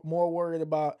be more worried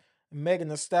about Megan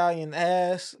Thee Stallion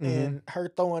ass and her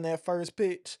throwing that first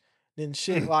pitch than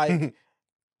shit like,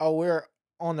 oh, we're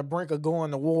on the brink of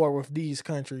going to war with these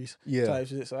countries. Yeah. Type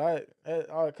shit. So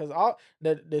because all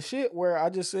the shit where I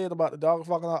just said about the dog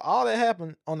fucking all that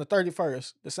happened on the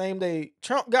 31st, the same day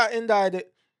Trump got indicted,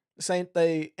 the same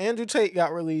day Andrew Tate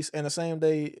got released, and the same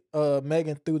day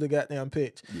Megan threw the goddamn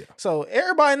pitch. Yeah. So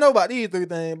everybody know about these three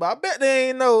things, but I bet they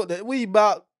ain't know that we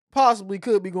about possibly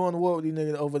could be going to war with these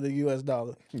niggas over the US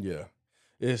dollar. Yeah.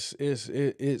 It's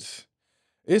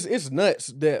nuts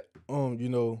that you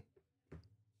know,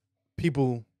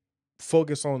 people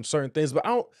focus on certain things, but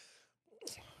I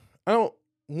don't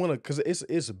want to, because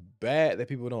it's bad that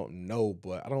people don't know,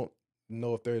 but I don't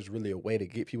know if there's really a way to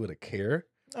get people to care.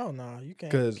 Oh no, you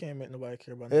can't make nobody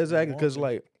care about exactly because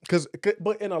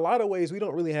but in a lot of ways we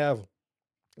don't really have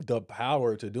the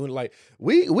power to do it. Like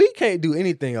we can't do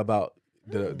anything about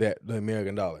the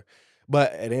American dollar,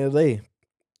 but at the end of the day,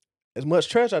 as much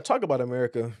trash I talk about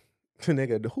America,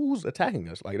 nigga, who's attacking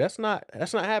us? Like that's not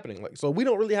happening. Like, so we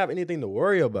don't really have anything to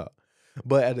worry about.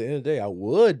 But at the end of the day, I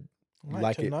would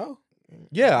like to it. know.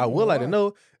 Yeah, I would like to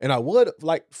know, and I would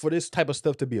like for this type of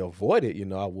stuff to be avoided. You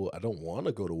know, I don't want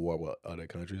to go to war with other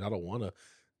countries. I don't want to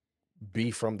be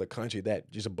from the country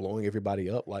that just blowing everybody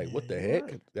up. Like, what the heck?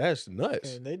 Right. That's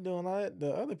nuts. And they doing all that.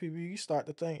 The other people, you start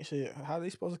to think, shit, how they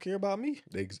supposed to care about me?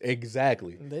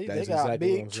 Exactly. They got exactly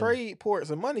big trade ports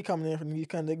and money coming in from these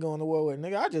countries they going to war with.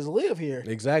 Nigga, I just live here.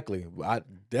 Exactly.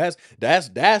 That's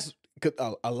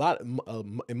a lot.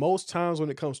 In most times when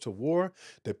it comes to war,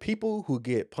 the people who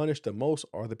get punished the most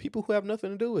are the people who have nothing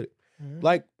to do with it.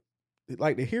 Like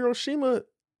the Hiroshima,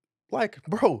 like,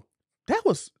 bro. That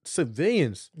was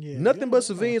civilians. Yeah, nothing but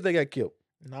civilians that got killed.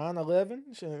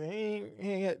 9/11, he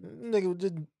ain't nigga was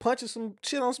just punching some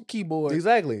shit on some keyboard.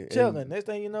 Exactly. Chilling. Next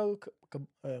thing you know,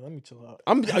 let me chill out.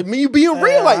 I mean, you being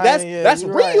real, like that's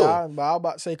real. Right. I was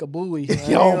about to say kabooey.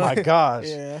 Oh my gosh.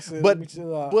 Yeah, said,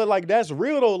 but like that's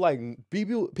real though. Like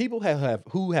people have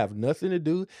who have nothing to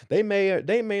do. They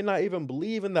may not even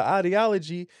believe in the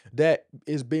ideology that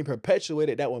is being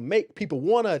perpetuated that will make people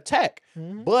want to attack.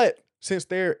 But since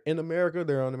they're in America,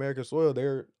 they're on American soil,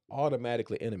 they're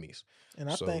automatically enemies.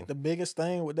 And I think the biggest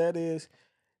thing with that is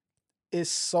it's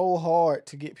so hard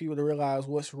to get people to realize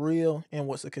what's real and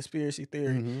what's a conspiracy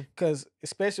theory. Because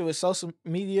especially with social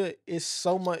media, it's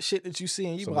so much shit that you see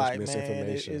and you be like, man,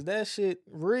 is that shit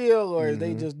real or is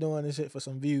they just doing this shit for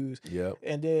some views? Yep.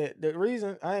 And then the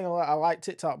reason, I ain't gonna lie, I like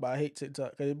TikTok, but I hate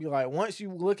TikTok. Because it'd be like, once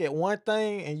you look at one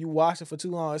thing and you watch it for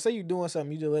too long, say you're doing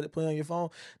something, you just let it play on your phone,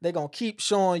 they gonna keep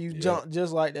showing you junk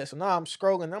just like that. So now I'm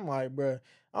scrolling, I'm like, bruh,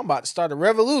 I'm about to start a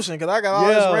revolution because I got all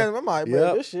this random. I'm like,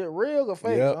 bro, this shit real or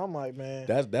fake? So I'm like, man,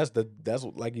 that's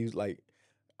what, like, you like,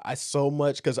 I so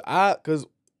much because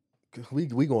we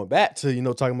going back to, you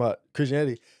know, talking about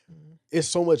Christianity. It's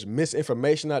so much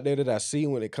misinformation out there that I see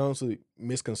when it comes to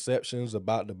misconceptions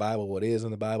about the Bible, what is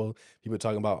in the Bible. People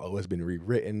talking about, oh, it's been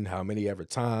rewritten, how many ever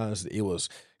times it was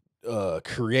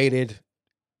created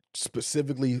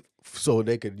specifically so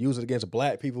they could use it against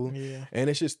black people. And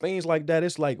it's just things like that.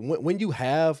 It's like when you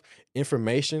have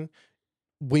information,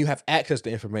 when you have access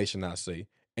to information, I say,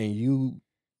 and you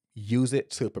use it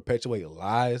to perpetuate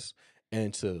lies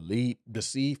and to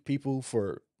deceive people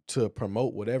to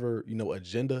promote whatever, you know,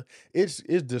 agenda, it's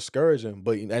discouraging.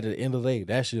 But at the end of the day,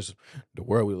 that's just the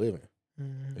world we live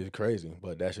in. It's crazy,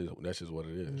 but that's just what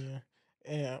it is. Yeah.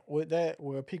 And with that,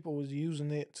 where people was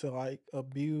using it to like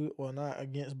abuse, or not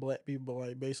against black people, but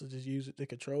like basically just use it to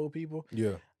control people.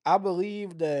 Yeah. I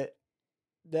believe that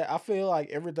I feel like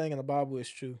everything in the Bible is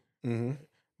true.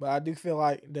 But I do feel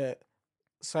like that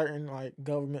certain like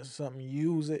governments or something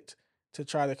use it to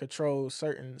try to control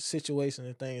certain situations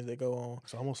and things that go on.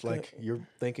 It's almost like you're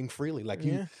thinking freely, like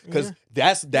because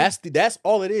that's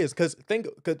all it is. Because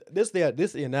this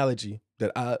the analogy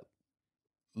that I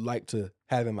like to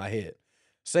have in my head.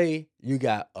 Say you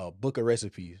got a book of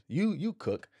recipes. You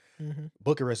cook,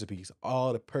 book of recipes,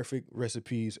 all the perfect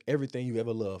recipes, everything you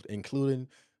ever loved, including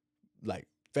like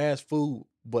fast food,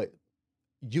 but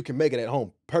you can make it at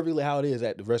home perfectly how it is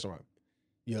at the restaurant.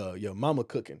 Your mama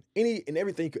cooking, any and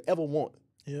everything you could ever want.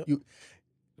 Yeah.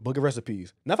 Book of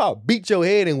recipes. Now if I beat your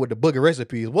head in with the book of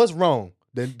recipes, what's wrong?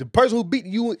 The person who beat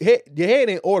your head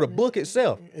ain't or the book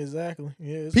itself. Exactly.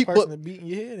 Yeah, it's the person that beating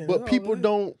your head in. But people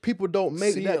don't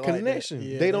make see that connection. Like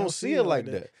that. Yeah, they don't see it like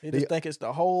that. They just think it's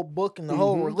the whole book and the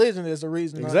whole religion is the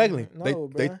reason. Exactly.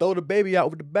 They throw the baby out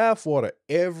with the bathwater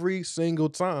every single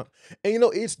time. And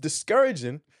it's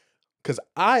discouraging because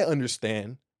I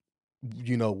understand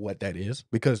what that is,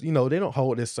 because they don't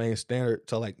hold this same standard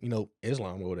to like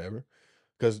Islam or whatever,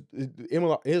 because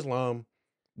Islam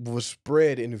was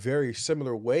spread in very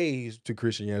similar ways to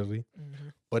Christianity,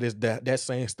 but it's that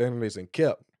same standard isn't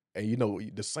kept.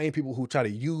 And the same people who try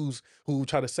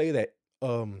to say that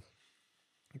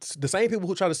the same people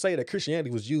who try to say that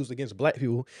Christianity was used against black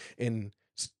people in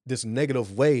this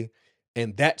negative way,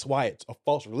 and that's why it's a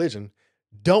false religion,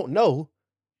 don't know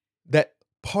that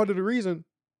part of the reason,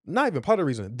 not even part of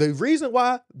the reason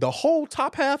why the whole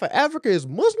top half of Africa is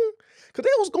Muslim, because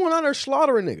they was going on there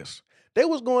slaughtering niggas. They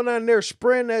was going on there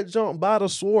spreading that junk by the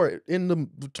sword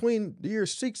between the year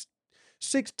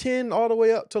 610 all the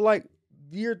way up to like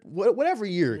whatever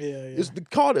year. It's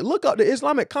called it. Look up the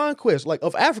Islamic conquest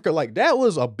of Africa. Like that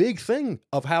was a big thing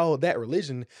of how that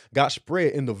religion got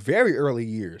spread in the very early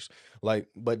years.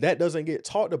 But that doesn't get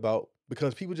talked about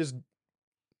because people just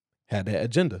had that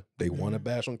agenda. They want to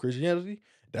bash on Christianity.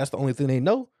 That's the only thing they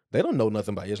know. They don't know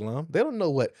nothing about Islam. They don't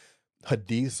know what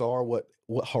hadiths are, what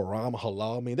haram,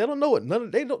 halal mean. They don't know it.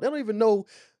 They don't even know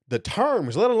the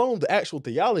terms, let alone the actual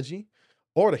theology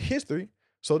or the history.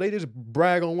 So they just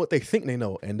brag on what they think they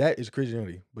know, and that is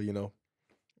Christianity. But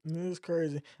it's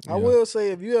crazy. Yeah. I will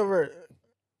say, if you ever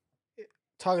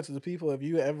talking to the people, if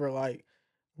you ever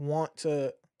want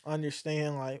to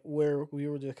understand where we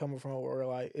were just coming from,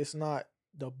 or it's not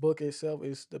the book itself,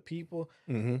 it's the people.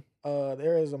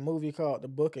 There is a movie called The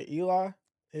Book of Eli.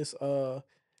 It's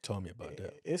tell me about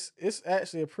that. It's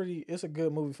actually it's a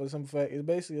good movie for the simple fact it's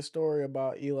basically a story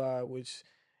about Eli, which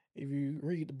if you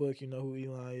read the book you know who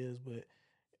Eli is, but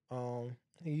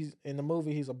he's in the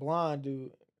movie, he's a blind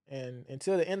dude, and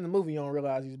until the end of the movie you don't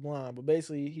realize he's blind, but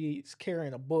basically he's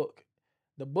carrying a book.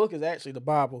 The book is actually the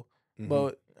Bible,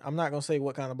 but I'm not gonna say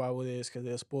what kind of Bible it is because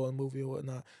they'll spoil the movie or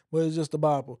whatnot, but it's just the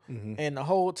Bible. And the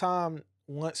whole time,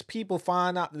 once people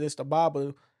find out that it's the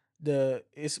Bible,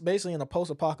 it's basically in a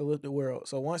post-apocalyptic world.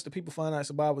 So once the people find out it's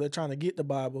the Bible, they're trying to get the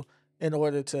Bible in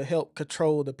order to help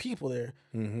control the people there.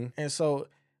 And so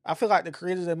I feel like the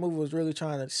creators of that movie was really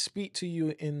trying to speak to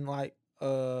you in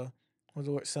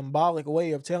symbolic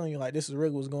way of telling you this is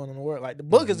really what's going on in the world. The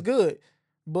book is good.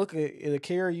 Book, it'll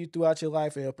carry you throughout your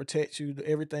life. It'll protect you.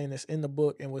 Everything that's in the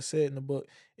book and what's said in the book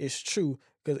is true,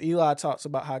 because Eli talks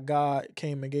about how God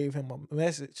came and gave him a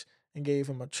message and gave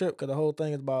him a trip, because the whole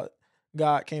thing is about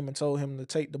God came and told him to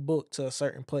take the book to a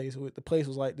certain place. The place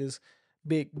was like this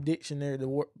big dictionary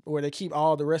where they keep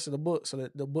all the rest of the book so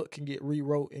that the book can get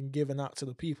rewrote and given out to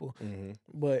the people.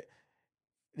 But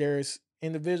there's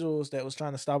individuals that was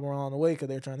trying to stop him along the way because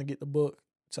they're trying to get the book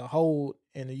to hold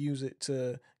and to use it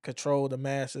to control the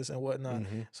masses and whatnot.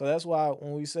 So that's why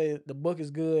when we say the book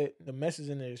is good, the message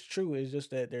in it is true. It's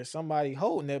just that there's somebody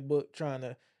holding that book trying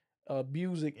to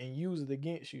abuse it and use it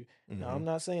against you. Now, I'm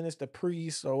not saying it's the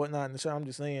priest or whatnot in the church. I'm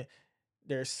just saying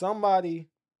there's somebody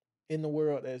in the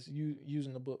world that's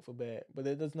using the book for bad, but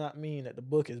that does not mean that the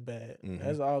book is bad.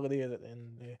 That's all it is at the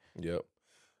end of the day. Yep.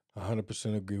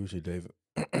 100% agree with you, David.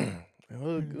 It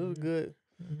was good.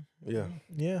 Yeah.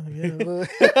 Yeah. Hey,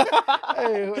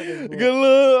 good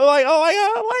look. Like how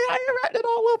you wrapped it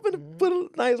all up and put a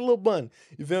nice little bun.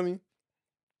 You feel me?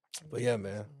 But yeah,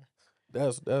 man. That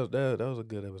was a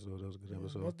good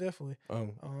episode. Most definitely.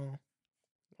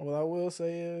 What I will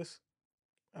say is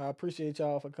I appreciate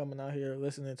y'all for coming out here,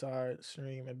 listening to our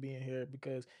stream and being here,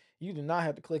 because you do not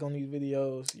have to click on these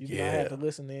videos. You do not have to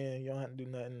listen in. You don't have to do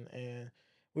nothing. And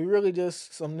we really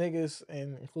just some niggas,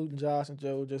 and including Josh and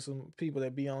Joe, just some people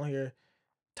that be on here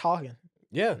talking.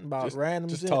 Yeah. About random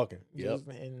just shit. Talking. Yep.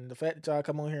 And the fact that y'all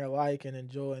come on here and like and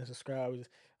enjoy and subscribe is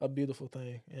a beautiful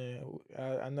thing. And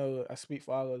I know I speak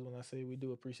for all of us when I say we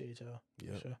do appreciate y'all.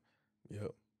 Yep. Sure.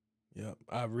 Yep.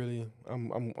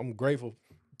 I'm grateful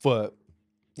for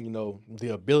the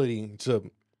ability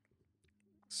to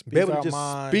be able to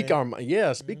just speak our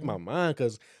mind. Speak my mind,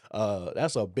 because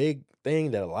that's a big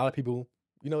thing that a lot of people,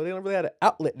 they don't really have an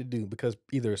outlet to do, because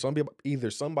either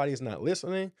somebody's not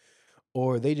listening,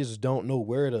 or they just don't know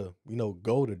where to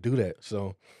go to do that.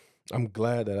 So I'm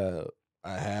glad that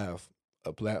I have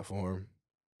a platform,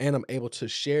 and I'm able to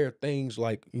share things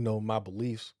like my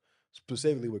beliefs,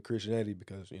 specifically with Christianity,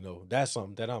 because that's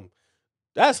something that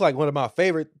that's like one of my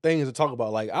favorite things to talk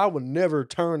about. Like, I would never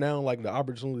turn down the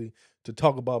opportunity to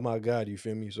talk about my God. You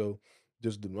feel me? So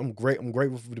I'm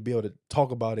grateful to be able to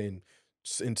talk about it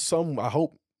in some, I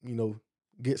hope,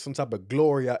 get some type of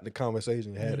glory out the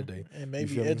conversation we had today. And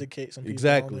maybe feel me? educate some people on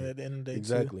Exactly. it at the end of the day too.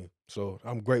 Exactly. So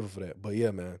I'm grateful for that. But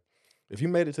yeah, man, if you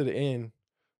made it to the end,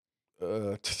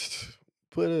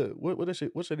 put a what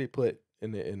should they put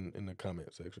in the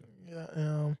comment section?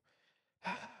 Yeah,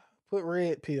 put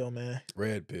red pill, man.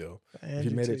 Red pill. If you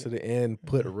Andrew made it Tate. to the end,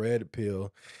 put red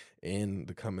pill in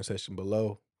the comment section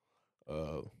below.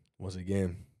 Once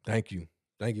again, thank you.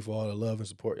 Thank you for all the love and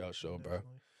support y'all show, bro.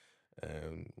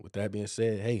 And with that being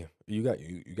said, hey, you got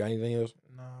anything else?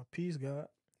 Nah, peace, God.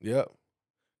 Yep.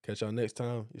 Catch y'all next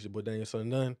time. It's your boy Daniel Son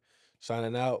None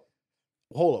signing out.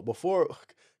 Hold up, before,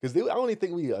 because I don't even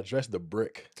think we addressed the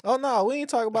brick. Oh no, we ain't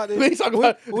talking about this. We ain't talking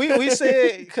about. We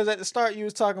said, because at the start you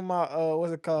was talking about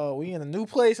what's it called? We in a new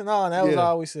place and all, and that was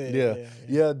all we said.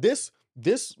 Yeah. This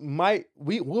might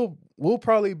we'll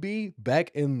probably be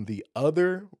back in the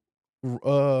other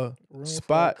Room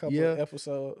spot. for a couple of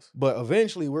episodes, but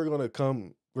eventually we're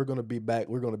gonna be back.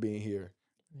 We're gonna be in here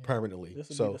permanently. This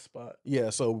will be the spot. Yeah,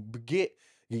 so get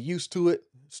used to it.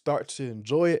 Start to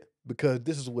enjoy it, because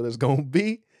this is what it's gonna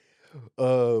be.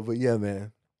 But yeah,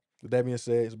 man. With that being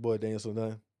said, it's your boy Daniel Son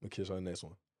None. We'll catch you on the next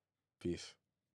one. Peace.